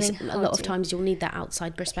learning a lot of times you'll need that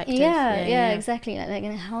outside perspective. Exactly, like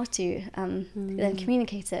how to then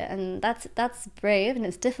communicate it, and that's brave, and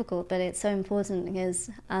it's difficult, but it's so important,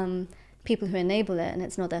 because people who enable it, and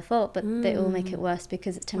it's not their fault, but they all make it worse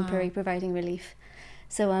because it's temporary providing relief.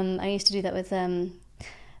 So I used to do that with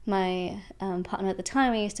my partner at the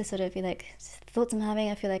time. I used to sort of be like, thoughts I'm having,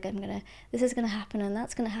 I feel like this is gonna happen and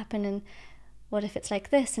that's gonna happen, and what if it's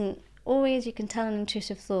like this? And always you can tell an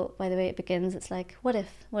intrusive thought by the way it begins. It's like, what if?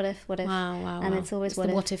 And it's always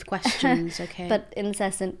what if questions. Okay. But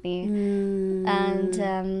incessantly.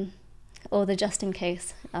 And or the just in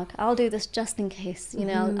case. I'll do this just in case, you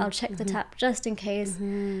know, I'll check the tap just in case.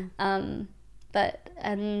 But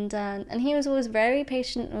and he was always very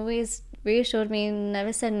patient, always reassured me,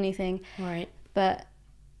 never said anything. Right. But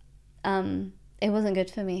it wasn't good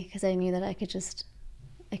for me, because I knew that I could just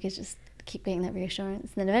keep getting that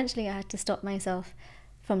reassurance. And then eventually I had to stop myself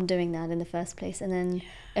from doing that in the first place. And then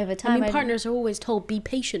over time, I mean, partners are always told, be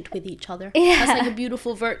patient with each other. That's like a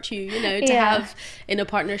beautiful virtue, you know, to have in a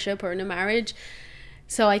partnership or in a marriage.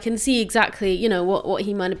 So I can see exactly, you know, what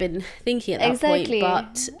he might have been thinking at that point.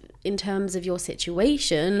 But in terms of your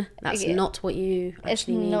situation, that's not what you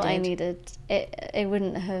actually needed. It's not what I needed. It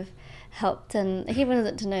wouldn't have helped, and he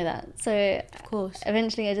wasn't to know that. So of course,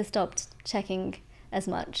 eventually I just stopped checking as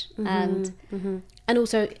much. And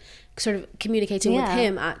also sort of communicating with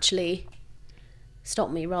him actually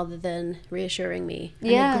stopped me, rather than reassuring me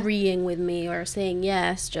and agreeing with me or saying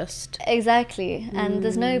yes, just exactly. And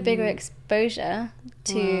there's no bigger exposure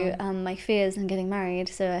to my fears than getting married.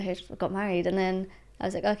 So I got married, and then I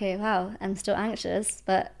was like, okay, wow, I'm still anxious,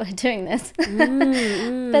 but we're doing this.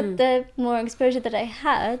 But the more exposure that I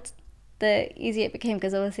had, the easier it became,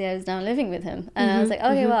 because obviously I was now living with him, and I was like,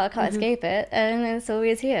 okay, well, I can't escape it, and it's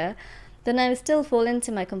always here. Then I would still fall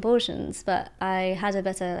into my compulsions, but I had a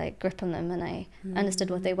better like grip on them, and I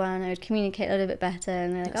understood what they were, and I would communicate a little bit better,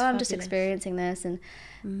 and they're like, I'm just experiencing this, and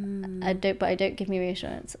I don't give me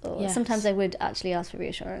reassurance, or sometimes I would actually ask for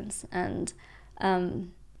reassurance, and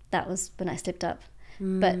that was when I slipped up.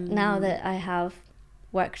 But now that I have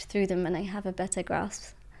worked through them and I have a better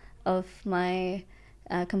grasp of my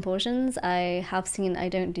compulsions, I have seen I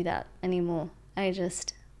don't do that anymore. I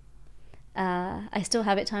just I still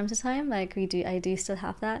have it time to time, like I do still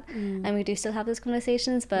have that, and we do still have those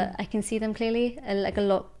conversations, but I can see them clearly, like a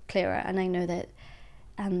lot clearer, and I know that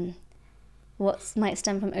what might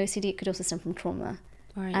stem from OCD could also stem from trauma,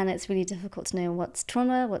 and it's really difficult to know what's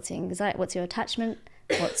trauma, what's your anxiety, what's your attachment,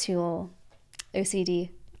 what's your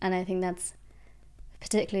OCD. And I think that's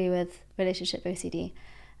particularly with relationship OCD.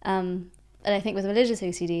 And I think with religious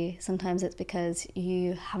OCD, sometimes it's because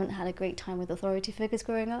you haven't had a great time with authority figures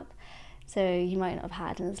growing up. So you might not have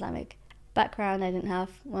had an Islamic background. I didn't have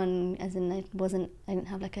one, as in I didn't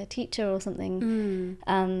have like a teacher or something.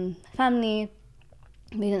 Family,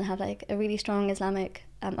 we didn't have like a really strong Islamic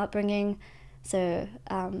upbringing. So,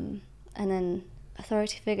 and then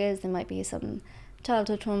authority figures, there might be some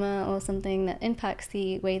childhood trauma or something that impacts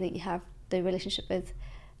the way that you have the relationship with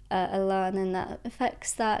Allah, and then that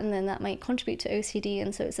affects that, and then that might contribute to OCD.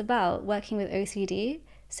 And so it's about working with OCD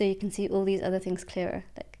so you can see all these other things clearer,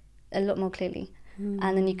 like a lot more clearly,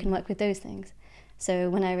 and then you can work with those things.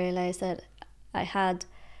 So when I realized that I had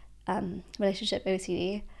relationship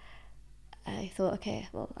OCD, I thought, okay,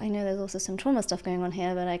 well, I know there's also some trauma stuff going on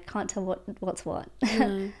here, but I can't tell what's what.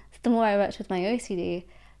 The more I worked with my OCD,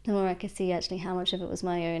 the more I could see actually how much of it was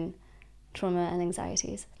my own trauma and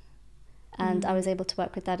anxieties. And I was able to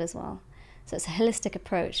work with that as well. So it's a holistic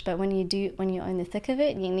approach, but when you're in the thick of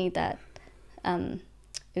it, you need that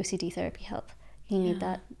OCD therapy help. You need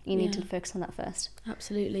that. You need to focus on that first.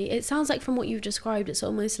 Absolutely. It sounds like from what you've described, it's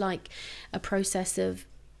almost like a process of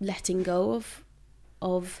letting go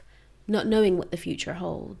of not knowing what the future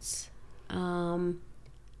holds, and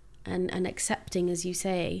accepting, as you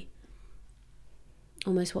say,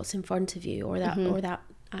 almost what's in front of you, or that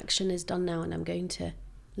action is done now, and I'm going to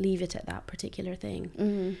leave it at that particular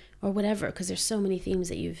thing, or whatever, because there's so many themes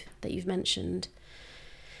that you've mentioned.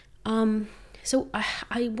 So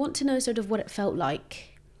I want to know sort of what it felt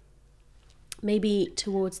like, maybe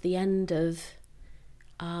towards the end of,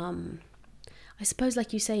 I suppose,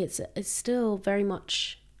 like you say, it's still very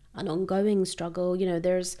much an ongoing struggle. You know,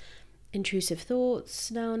 there's intrusive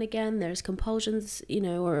thoughts now and again, there's compulsions, you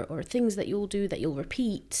know, or things that you'll do that you'll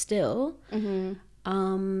repeat still.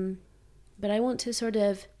 But I want to sort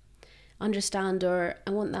of understand, or I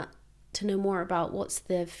want that to know more about what's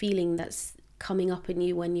the feeling that's coming up in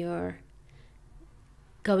you when you're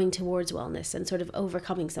going towards wellness and sort of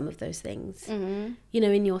overcoming some of those things, you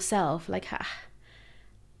know, in yourself. Like,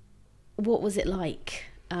 what was it like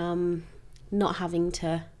not having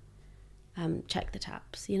to check the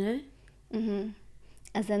taps, you know?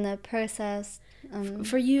 As in the process,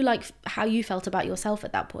 for you, like how you felt about yourself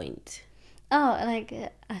at that point. Oh, like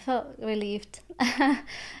I felt relieved.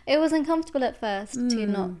 It was uncomfortable at first to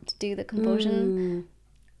not do the compulsion,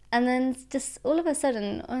 and then just all of a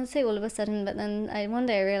sudden, I won't say all of a sudden, but then one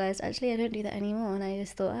day I realized actually I don't do that anymore, and I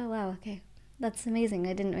just thought, oh wow, okay, that's amazing.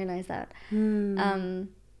 I didn't realize that.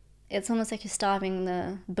 It's almost like you're starving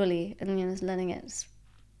the bully and you're just letting it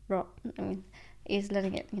rot. I mean, he's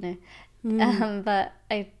letting it, you know. But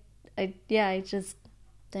I just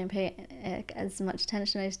don't pay as much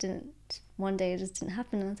attention. I just didn't. One day it just didn't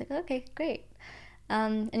happen, and I was like, okay, great.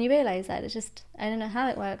 And you realize that it's just, I don't know how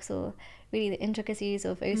it works or really the intricacies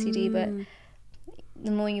of OCD, but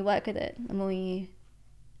the more you work with it, the more you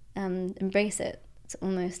embrace it, to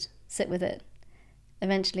almost sit with it,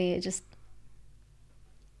 eventually it just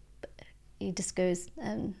it just goes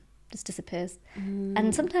just disappears.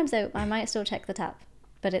 And sometimes though I might still check the tap,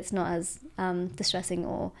 but it's not as distressing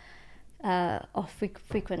or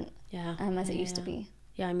frequent as it used to be.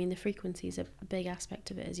 Yeah, I mean, the frequency is a big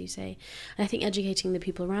aspect of it, as you say. And I think educating the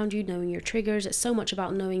people around you, knowing your triggers, it's so much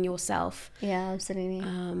about knowing yourself. Yeah, absolutely.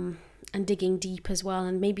 And digging deep as well,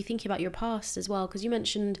 and maybe thinking about your past as well, because you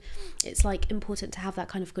mentioned it's like important to have that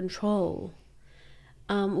kind of control.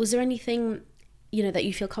 Was there anything, you know, that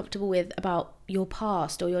you feel comfortable with about your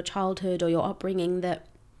past or your childhood or your upbringing that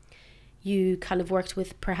you kind of worked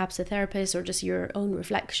with perhaps a therapist, or just your own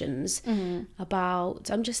reflections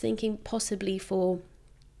about? I'm just thinking possibly for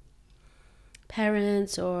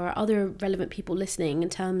parents or other relevant people listening, in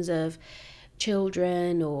terms of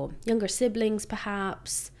children or younger siblings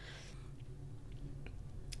perhaps,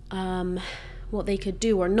 what they could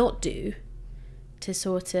do or not do to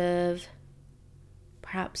sort of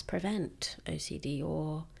perhaps prevent OCD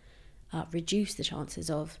or reduce the chances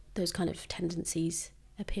of those kind of tendencies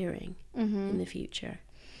appearing in the future.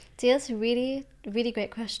 So that's a really, really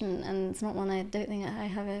great question, and it's not one I don't think I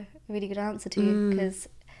have a really good answer to, because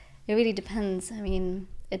it really depends. I mean,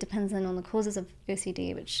 it depends then on the causes of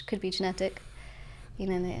OCD, which could be genetic, you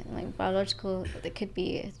know, like biological, that could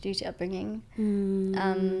be due to upbringing.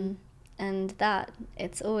 And that,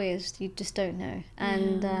 it's always, you just don't know.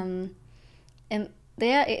 And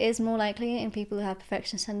it is more likely in people who have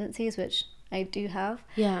perfectionist tendencies, which I do have.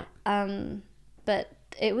 Yeah. But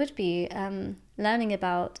it would be learning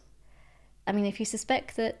about, I mean, if you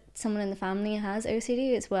suspect that someone in the family has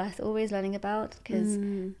OCD, it's worth always learning about, because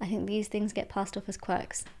I think these things get passed off as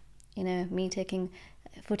quirks. You know, me taking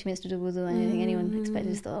 40 minutes to do wudu, I don't think anyone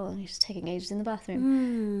expected to thought, oh, you're just taking ages in the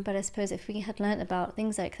bathroom. But I suppose if we had learnt about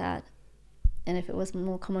things like that, and if it was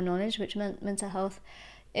more common knowledge, which meant mental health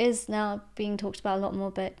is now being talked about a lot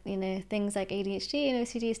more, but, you know, things like ADHD and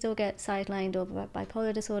OCD still get sidelined, or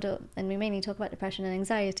bipolar disorder, and we mainly talk about depression and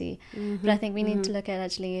anxiety. But I think we need to look at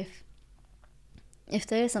actually if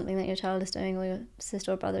there is something that your child is doing or your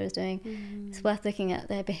sister or brother is doing, it's worth looking at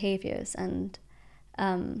their behaviours, and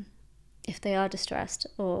if they are distressed,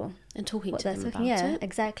 or and talking to them about it.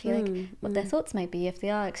 Exactly, like what their thoughts might be if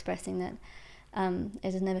they are expressing that. I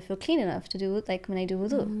just never feel clean enough to do, like when I do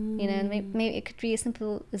wudu, you know, and maybe it could be as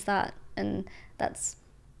simple as that, and that's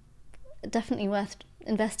definitely worth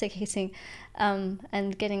investigating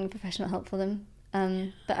and getting professional help for them.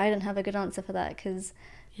 But I don't have a good answer for that, because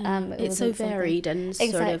it's so varied and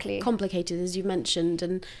sort of complicated, as you mentioned,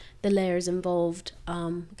 and the layers involved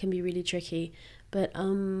can be really tricky. But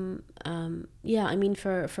yeah, I mean,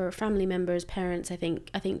 for family members, parents, I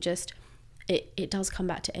think just it does come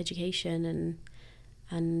back to education,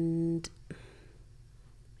 and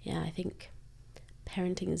yeah, I think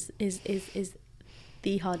parenting is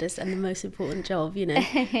the hardest and the most important job, you know.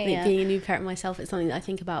 Being a new parent myself, it's something that I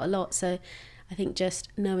think about a lot. So I think just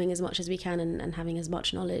knowing as much as we can and having as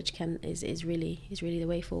much knowledge is really the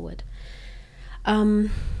way forward. I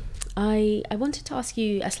wanted to ask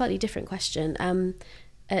you a slightly different question.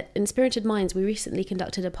 At Inspirited Minds, we recently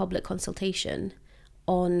conducted a public consultation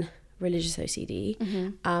on religious OCD,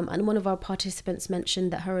 and one of our participants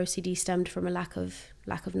mentioned that her OCD stemmed from a lack of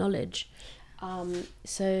knowledge.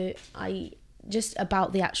 So I just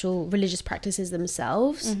about the actual religious practices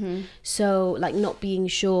themselves. So like not being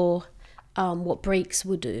sure what breaks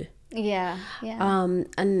would do. Yeah.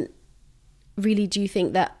 And really, do you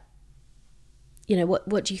think that, you know,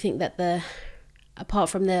 what do you think that apart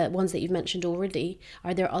from the ones that you've mentioned already,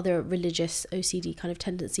 are there other religious OCD kind of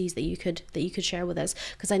tendencies that you could share with us?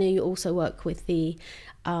 Because I know you also work with the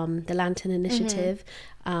Lantern Initiative,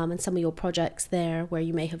 and some of your projects there where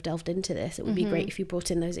you may have delved into this. It would be great if you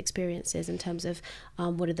brought in those experiences in terms of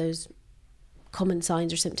what are those common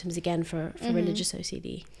signs or symptoms again for religious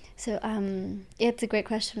OCD. So it's a great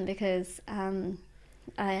question, because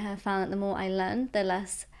I have found that the more I learn, the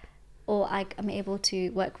less, or I'm able to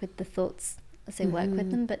work with the thoughts. I say work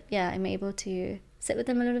with them, but yeah, I'm able to sit with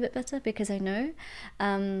them a little bit better, because I know.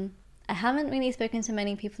 I haven't really spoken to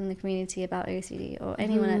many people in the community about OCD, or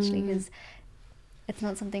anyone actually, because it's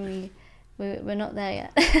not something we're not there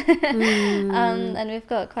yet. And we've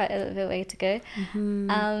got quite a little bit of way to go.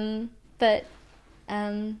 But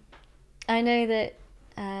I know that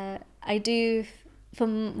I do,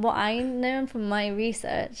 from what I know and from my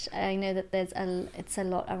research, I know that it's a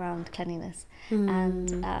lot around cleanliness.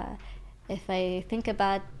 And if I think a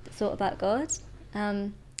bad thought about God,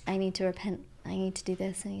 I need to repent. I need to do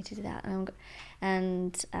this, I need to do that.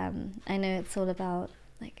 And I know it's all about,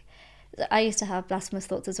 like, I used to have blasphemous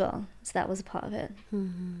thoughts as well, so that was a part of it.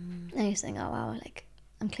 I used to think, oh wow, like,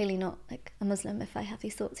 I'm clearly not like a Muslim if I have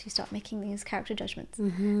these thoughts. You start making these character judgments.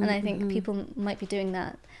 And I think people might be doing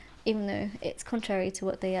that even though it's contrary to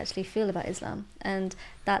what they actually feel about Islam. And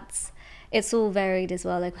it's all varied as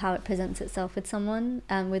well, like how it presents itself with someone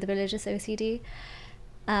with religious OCD.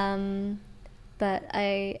 But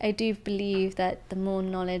I do believe that the more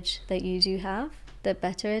knowledge that you do have, the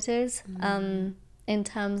better it is. In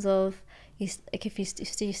terms of, if you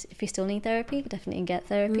still need therapy, you definitely get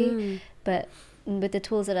therapy. But with the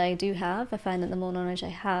tools that I do have, I find that the more knowledge I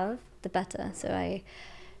have, the better. So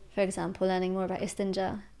for example, learning more about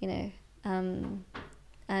istinja,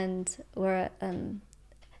 and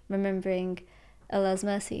remembering Allah's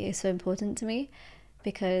mercy is so important to me,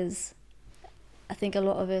 because I think a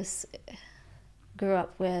lot of us grew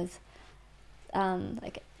up with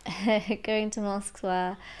like going to mosques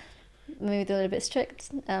where maybe they're a little bit strict.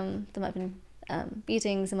 There might have been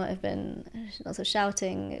beatings, there might have been also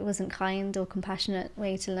shouting. It wasn't kind or compassionate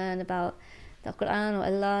way to learn about the Quran or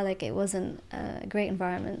Allah. Like, it wasn't a great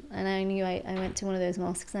environment. And I knew I went to one of those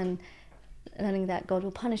mosques and learning that God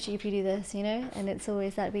will punish you if you do this, and it's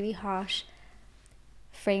always that really harsh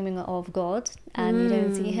framing of God, and you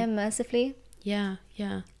don't see him mercifully. Yeah.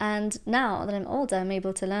 And now that I'm older, I'm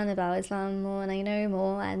able to learn about Islam more, and I know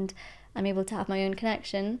more, and I'm able to have my own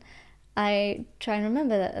connection. I try and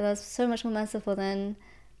remember that that's so much more merciful than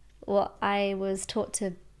what I was taught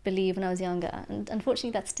to believe when I was younger. And unfortunately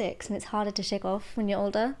that sticks, and it's harder to shake off when you're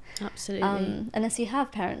older. Absolutely. Unless you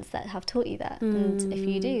have parents that have taught you that. And if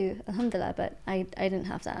you do, alhamdulillah, but I didn't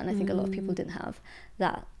have that, and I think a lot of people didn't have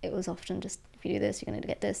that. It was often just, if you do this, you're going to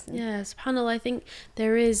get this. Yeah, subhanAllah, I think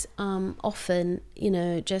there is often,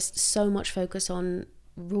 just so much focus on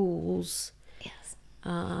rules. Yes.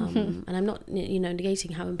 And I'm not,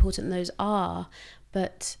 negating how important those are,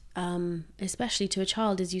 but especially to a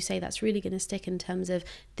child, as you say, that's really going to stick in terms of,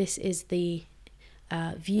 this is the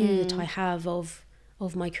view that I have of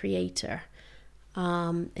my creator,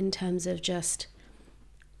 in terms of just,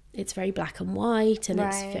 it's very black and white, and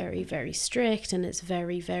it's very, very strict, and it's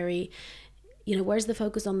very, very, where's the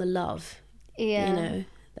focus on the love?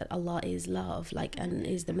 That Allah is love, and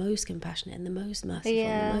is the most compassionate and the most merciful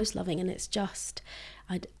and the most loving. And it's just,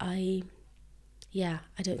 I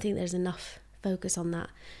don't think there's enough focus on that,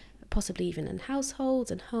 possibly even in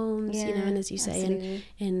households and homes, and as you say,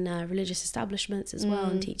 in religious establishments as well,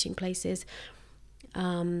 and teaching places,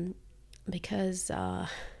 because I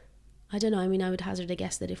don't know, I would hazard a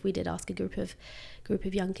guess that if we did ask a group of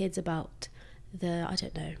young kids about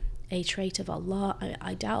a trait of Allah,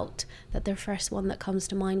 I doubt that their first one that comes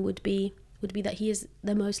to mind would be that he is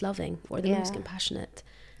the most loving or the most compassionate.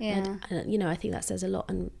 And I think that says a lot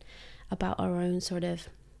about our own sort of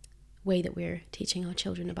way that we're teaching our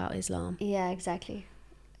children about Islam. Exactly.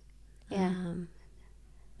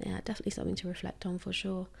 Definitely something to reflect on, for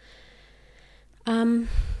sure. My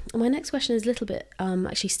next question is a little bit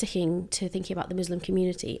actually sticking to thinking about the Muslim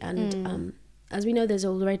community, and as we know, there's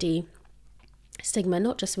already stigma,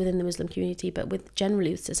 not just within the Muslim community, but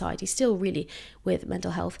generally with society, still really with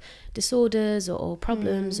mental health disorders or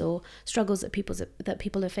problems or struggles that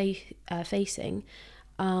people are facing.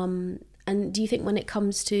 And do you think when it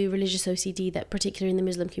comes to religious OCD, that particularly in the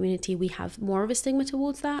Muslim community, we have more of a stigma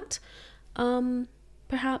towards that?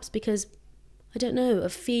 Perhaps because, I don't know,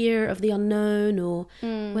 of fear of the unknown or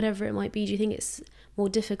whatever it might be. Do you think it's more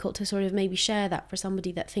difficult to sort of maybe share that for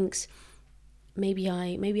somebody that thinks, maybe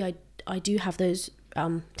I do have those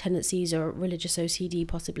tendencies or religious OCD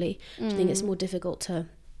possibly? Do you think it's more difficult to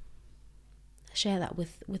share that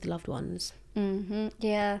with loved ones?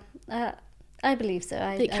 I believe so.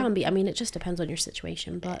 It can be. It just depends on your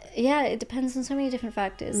situation, but it depends on so many different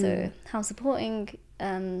factors. So how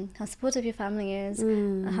supportive your family is,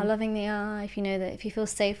 how loving they are. If if you feel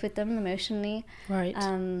safe with them emotionally, right.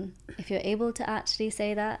 If you're able to actually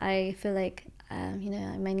say that, I feel like I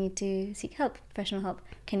might need to seek help, professional help.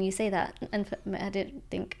 Can you say that? And I didn't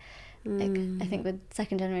think. I think with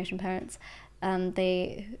second generation parents,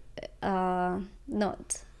 they didn't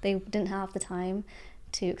have the time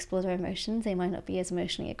to explore their emotions. They might not be as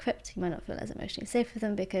emotionally equipped. You might not feel as emotionally safe with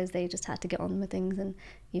them because they just had to get on with things, and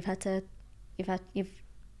you've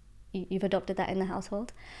adopted that in the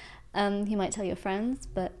household. You might tell your friends,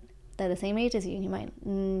 but they're the same age as you,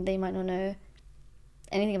 and they might not know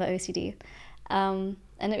anything about OCD. And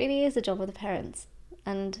it really is the job of the parents.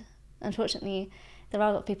 And unfortunately, there are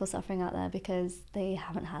a lot of people suffering out there because they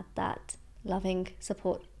haven't had that loving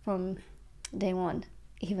support from day one,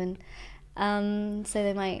 even. So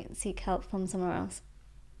they might seek help from somewhere else.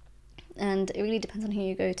 And it really depends on who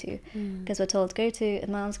you go to, because we're told go to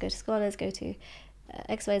imams, go to scholars, go to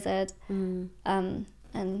XYZ.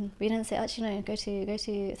 And we don't say, actually, no, go to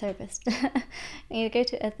a therapist. You go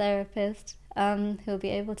to a therapist who'll be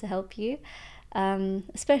able to help you,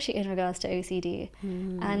 especially in regards to OCD.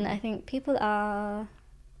 And I think people are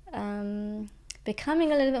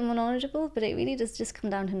becoming a little bit more knowledgeable, but it really does just come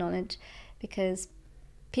down to knowledge, because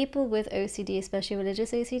people with OCD, especially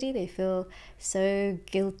religious OCD, they feel so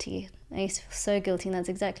guilty. I used to feel so guilty, and that's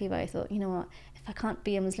exactly why I thought, you know what, if I can't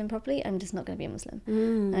be a Muslim properly, I'm just not going to be a Muslim.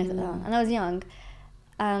 And I thought, oh. And I was young.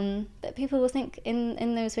 But people will think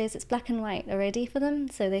in those ways it's black and white already for them.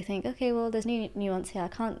 So they think, okay, well, there's nuance here.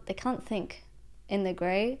 They can't think in the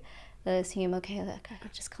grey. They'll assume, okay, look, I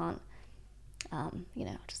just can't, you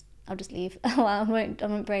know, I'll just leave. Well, I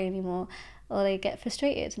won't pray anymore. Or they get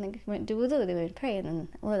frustrated and they won't do wudu, they won't pray, and then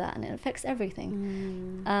all of that, and it affects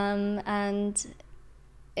everything. And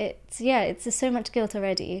it's just so much guilt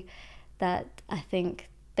already that I think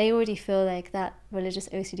they already feel like that religious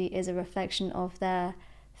OCD is a reflection of their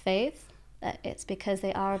faith, that it's because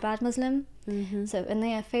they are a bad Muslim. So when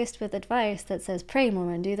they are faced with advice that says pray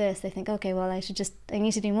more and do this, they think, okay, well, I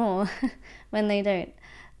need to do more. When they don't,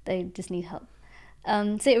 they just need help.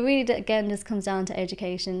 So it really, again, just comes down to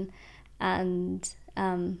education and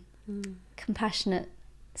compassionate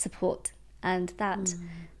support, and that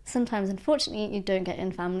sometimes, unfortunately, you don't get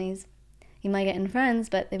in families. You might get in friends,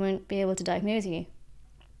 but they won't be able to diagnose you.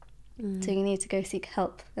 So you need to go seek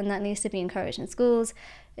help, and that needs to be encouraged in schools.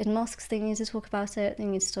 In mosques, they need to talk about it. They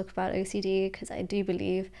need to talk about OCD, because I do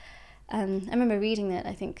believe, I remember reading that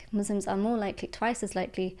I think Muslims are twice as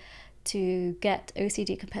likely to get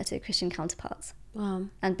OCD compared to Christian counterparts. Wow.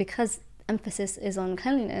 And because emphasis is on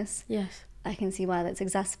cleanliness, yes, I can see why that's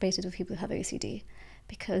exacerbated with people who have OCD,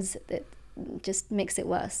 because it just makes it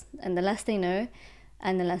worse. And the less they know,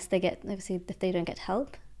 and the less they get, obviously, if they don't get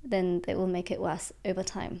help, then it will make it worse over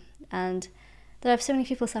time. And there are so many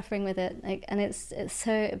people suffering with it, and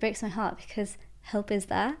it breaks my heart, because help is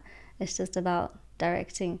there. It's just about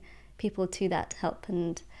directing people to that help,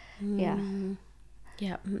 and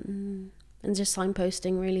and just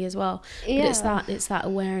signposting, really, as well. But it's that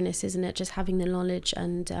awareness, isn't it? Just having the knowledge,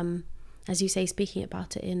 and as you say, speaking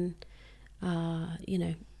about it in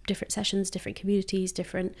different sessions, different communities,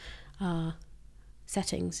 different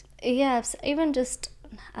settings. Even just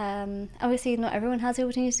obviously not everyone has the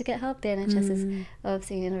opportunity to get help. The NHS is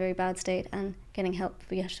obviously in a very bad state, and getting help,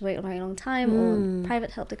 you have to wait a very long time, or private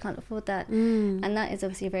help, they can't afford that, and that is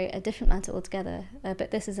obviously a different matter altogether. But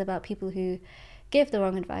this is about people who give the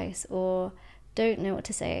wrong advice or don't know what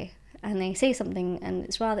to say, and they say something, and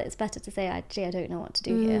it's better to say, actually, I don't know what to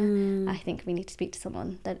do here. I think we need to speak to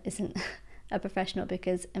someone that isn't a professional,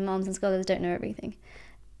 because imams and scholars don't know everything,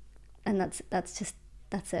 and that's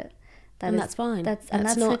it. That's fine.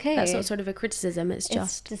 That's not okay. That's not sort of a criticism. It's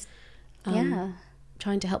just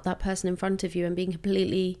trying to help that person in front of you, and being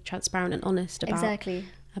completely transparent and honest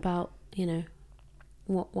about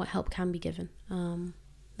what help can be given.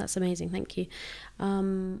 That's amazing. Thank you.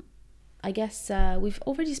 I guess we've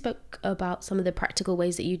already spoke about some of the practical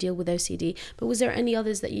ways that you deal with OCD, but was there any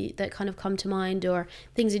others that kind of come to mind, or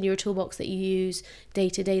things in your toolbox that you use day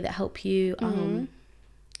to day that help you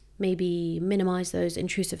maybe minimize those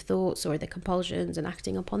intrusive thoughts or the compulsions and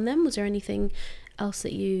acting upon them? Was there anything else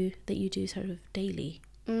that you do sort of daily?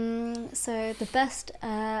 So the best,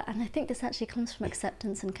 and I think this actually comes from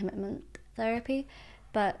acceptance and commitment therapy,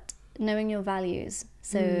 but knowing your values.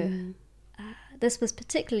 So this was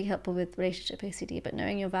particularly helpful with relationship OCD, but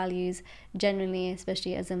knowing your values generally,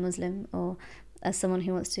 especially as a Muslim or as someone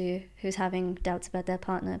who's having doubts about their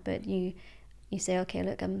partner, but you say, okay,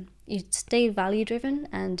 look, you stay value driven,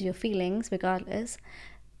 and your feelings, regardless,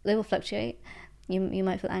 they will fluctuate. You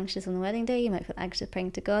might feel anxious on the wedding day, you might feel anxious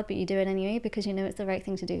praying to God, but you do it anyway because you know it's the right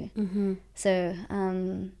thing to do. So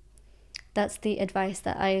that's the advice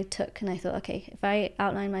that I took, and I thought, okay, if I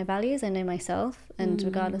outline my values, I know myself, and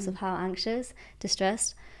regardless of how anxious,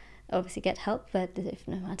 distressed, obviously get help, but if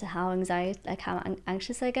no matter how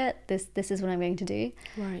anxious I get, this is what I'm going to do.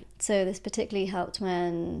 Right. So this particularly helped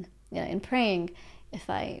when, in praying, if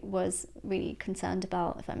I was really concerned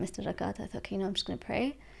about if I missed a rakat, I thought, okay, I'm just going to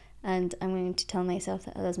pray, and I'm going to tell myself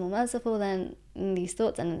that Allah's more merciful than these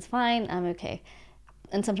thoughts, and it's fine, I'm okay.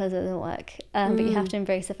 And sometimes it doesn't work, but you have to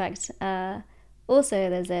embrace the fact. Also,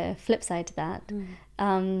 there's a flip side to that.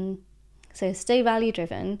 So stay value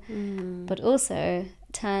driven, but also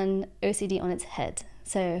turn OCD on its head.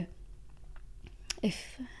 So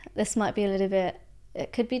if this might be a little bit,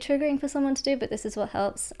 it could be triggering for someone to do, but this is what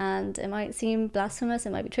helps, and it might seem blasphemous,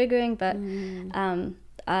 it might be triggering, but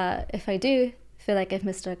if I do feel like I've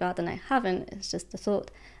missed Rakat and I haven't, it's just a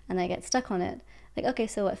thought and I get stuck on it, like, okay,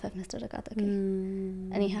 so what if I've missed Rakat? Okay.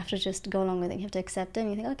 And you have to just go along with it. You have to accept it and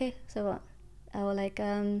you think, okay, so what? Or like,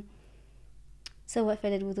 so what if I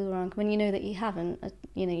did wudu wrong? When you know that you haven't,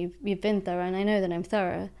 you know, you've been thorough, and I know that I'm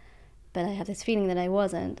thorough, but I have this feeling that I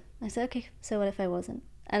wasn't. I said, okay, so what if I wasn't?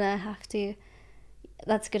 And I have to,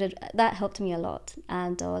 that's good, that helped me a lot.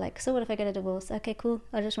 And or like, so what if I get a divorce? Okay, cool,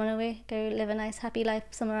 I'll just run away, go live a nice happy life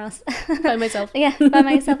somewhere else. By myself. Yeah, by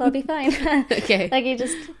myself, I'll be fine. Okay. Like, you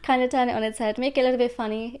just kind of turn it on its head, make it a little bit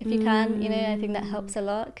funny if you can, you know. I think that helps a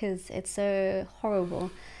lot because it's so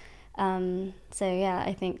horrible. So yeah,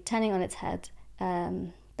 I think turning on its head,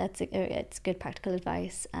 it's good practical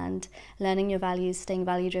advice, and learning your values, staying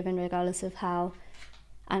value driven regardless of how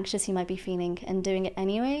anxious you might be feeling, and doing it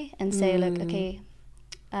anyway, and say, look, okay,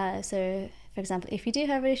 so for example, if you do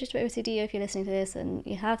have a relationship with OCD, or if you're listening to this and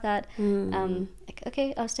you have that, like,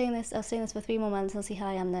 okay, I'll stay in this for 3 more months, I'll see how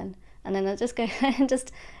I am then, and then I'll just go and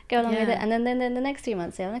just go along with it, and then the next 3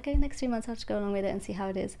 months, yeah, okay, next 3 months I'll just go along with it and see how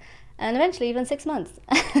it is, and eventually even 6 months,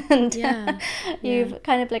 and you've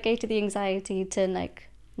kind of placated the anxiety to like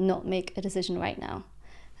not make a decision right now.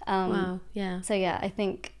 Wow, yeah. So yeah, I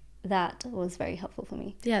think that was very helpful for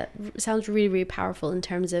me. Yeah, it sounds really, really powerful in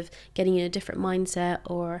terms of getting in a different mindset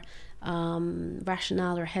or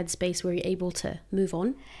rationale or headspace where you're able to move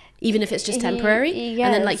on, even if it's just temporary. Yes,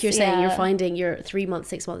 and then, like you're saying, you're finding you're 3 months,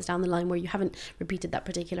 6 months down the line where you haven't repeated that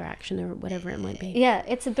particular action or whatever it might be. Yeah,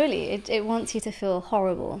 it's a bully. It wants you to feel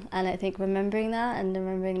horrible, and I think remembering that, and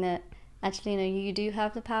remembering that actually, you know, you do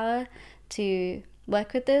have the power to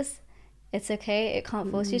work with this. It's okay. It can't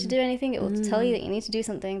force you to do anything. It will tell you that you need to do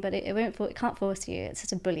something, but it won't. It can't force you. It's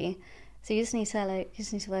just a bully. So you just need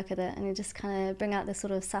to work with it, and you just kind of bring out this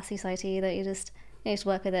sort of sassy side to you that you just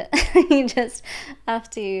work with it. You just have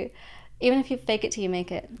to, even if you fake it till you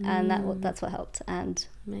make it, and that's what helped. And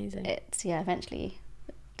amazing. It's eventually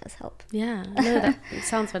it does help. Yeah, no, that it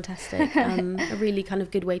sounds fantastic. A really kind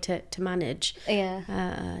of good way to manage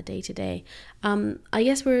day to day. I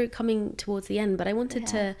guess we're coming towards the end, but I wanted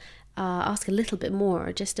to ask a little bit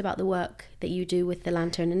more just about the work that you do with the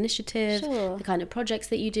Lantern Initiative, the kind of projects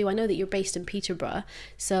that you do. I know that you're based in Peterborough,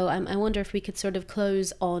 so I wonder if we could sort of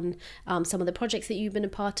close on some of the projects that you've been a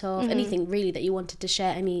part of, anything really that you wanted to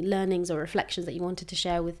share, any learnings or reflections that you wanted to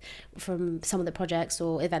share from some of the projects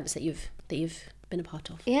or events that you've been a part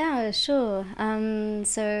of. Yeah, sure.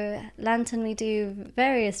 So Lantern, we do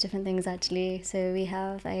various different things actually. So we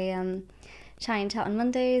have a chai and chat on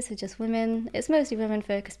Mondays with just women. It's mostly women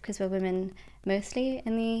focused because we're women mostly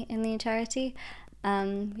in the charity.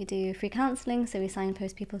 We do free counselling, so we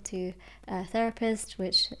signpost people to a therapist,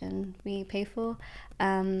 which we pay for.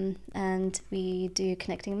 And we do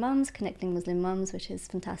connecting Muslim mums, which is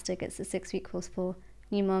fantastic. It's a 6-week course for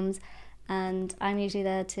new mums. And I'm usually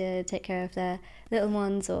there to take care of their little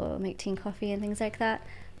ones or make tea and coffee and things like that.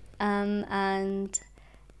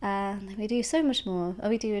 We do so much more.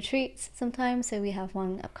 We do retreats sometimes, so we have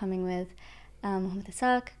one upcoming with Mohammed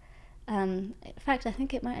Isaac. In fact, I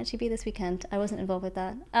think it might actually be this weekend. I wasn't involved with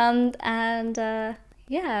that.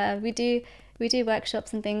 We do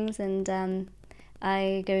workshops and things, and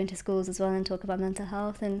I go into schools as well and talk about mental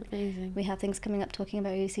health, and amazing. We have things coming up talking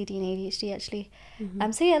about OCD and ADHD actually.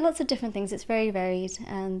 So yeah, lots of different things. It's very varied,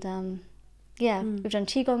 and we've done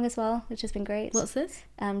Qigong as well, which has been great. What's this?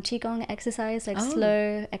 Qigong exercise,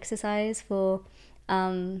 slow exercise for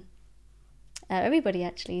everybody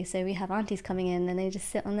actually. So we have aunties coming in and they just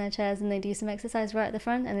sit on their chairs and they do some exercise right at the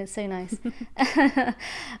front, and it's so nice.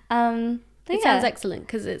 It sounds excellent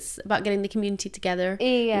because it's about getting the community together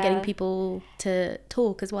and getting people to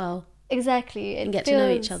talk as well. Exactly. And get to know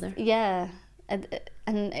each other. Yeah. And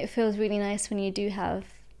it feels really nice when you do have,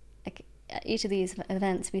 like, at each of these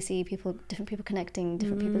events, we see different people connecting,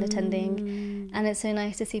 different people attending. And it's so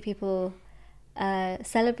nice to see people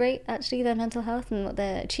celebrate actually their mental health and what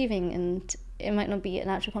they're achieving. And it might not be an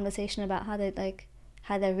actual conversation about how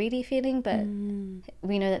they're really feeling, but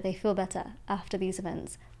we know that they feel better after these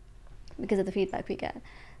events because of the feedback we get.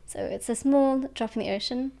 So it's a small drop in the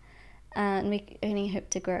ocean, and we only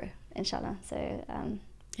hope to grow, inshallah. So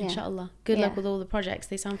inshallah. Good luck with all the projects.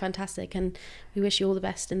 They sound fantastic, and we wish you all the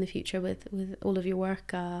best in the future with all of your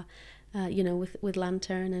work, with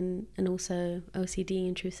Lantern and also OCD,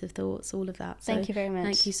 intrusive thoughts, all of that. So thank you very much.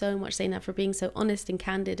 Thank you so much, Zainab, for being so honest and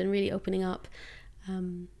candid and really opening up.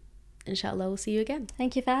 Inshallah, we'll see you again.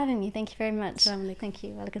 Thank you for having me. Thank you very much. Assalamu alaikum. Thank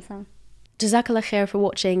you. Walaikum salam. Jazakallah khair for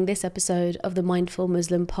watching this episode of the Mindful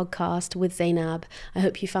Muslim podcast with Zainab. I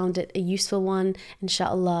hope you found it a useful one.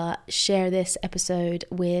 Inshallah, share this episode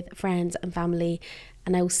with friends and family,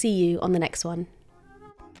 and I will see you on the next one.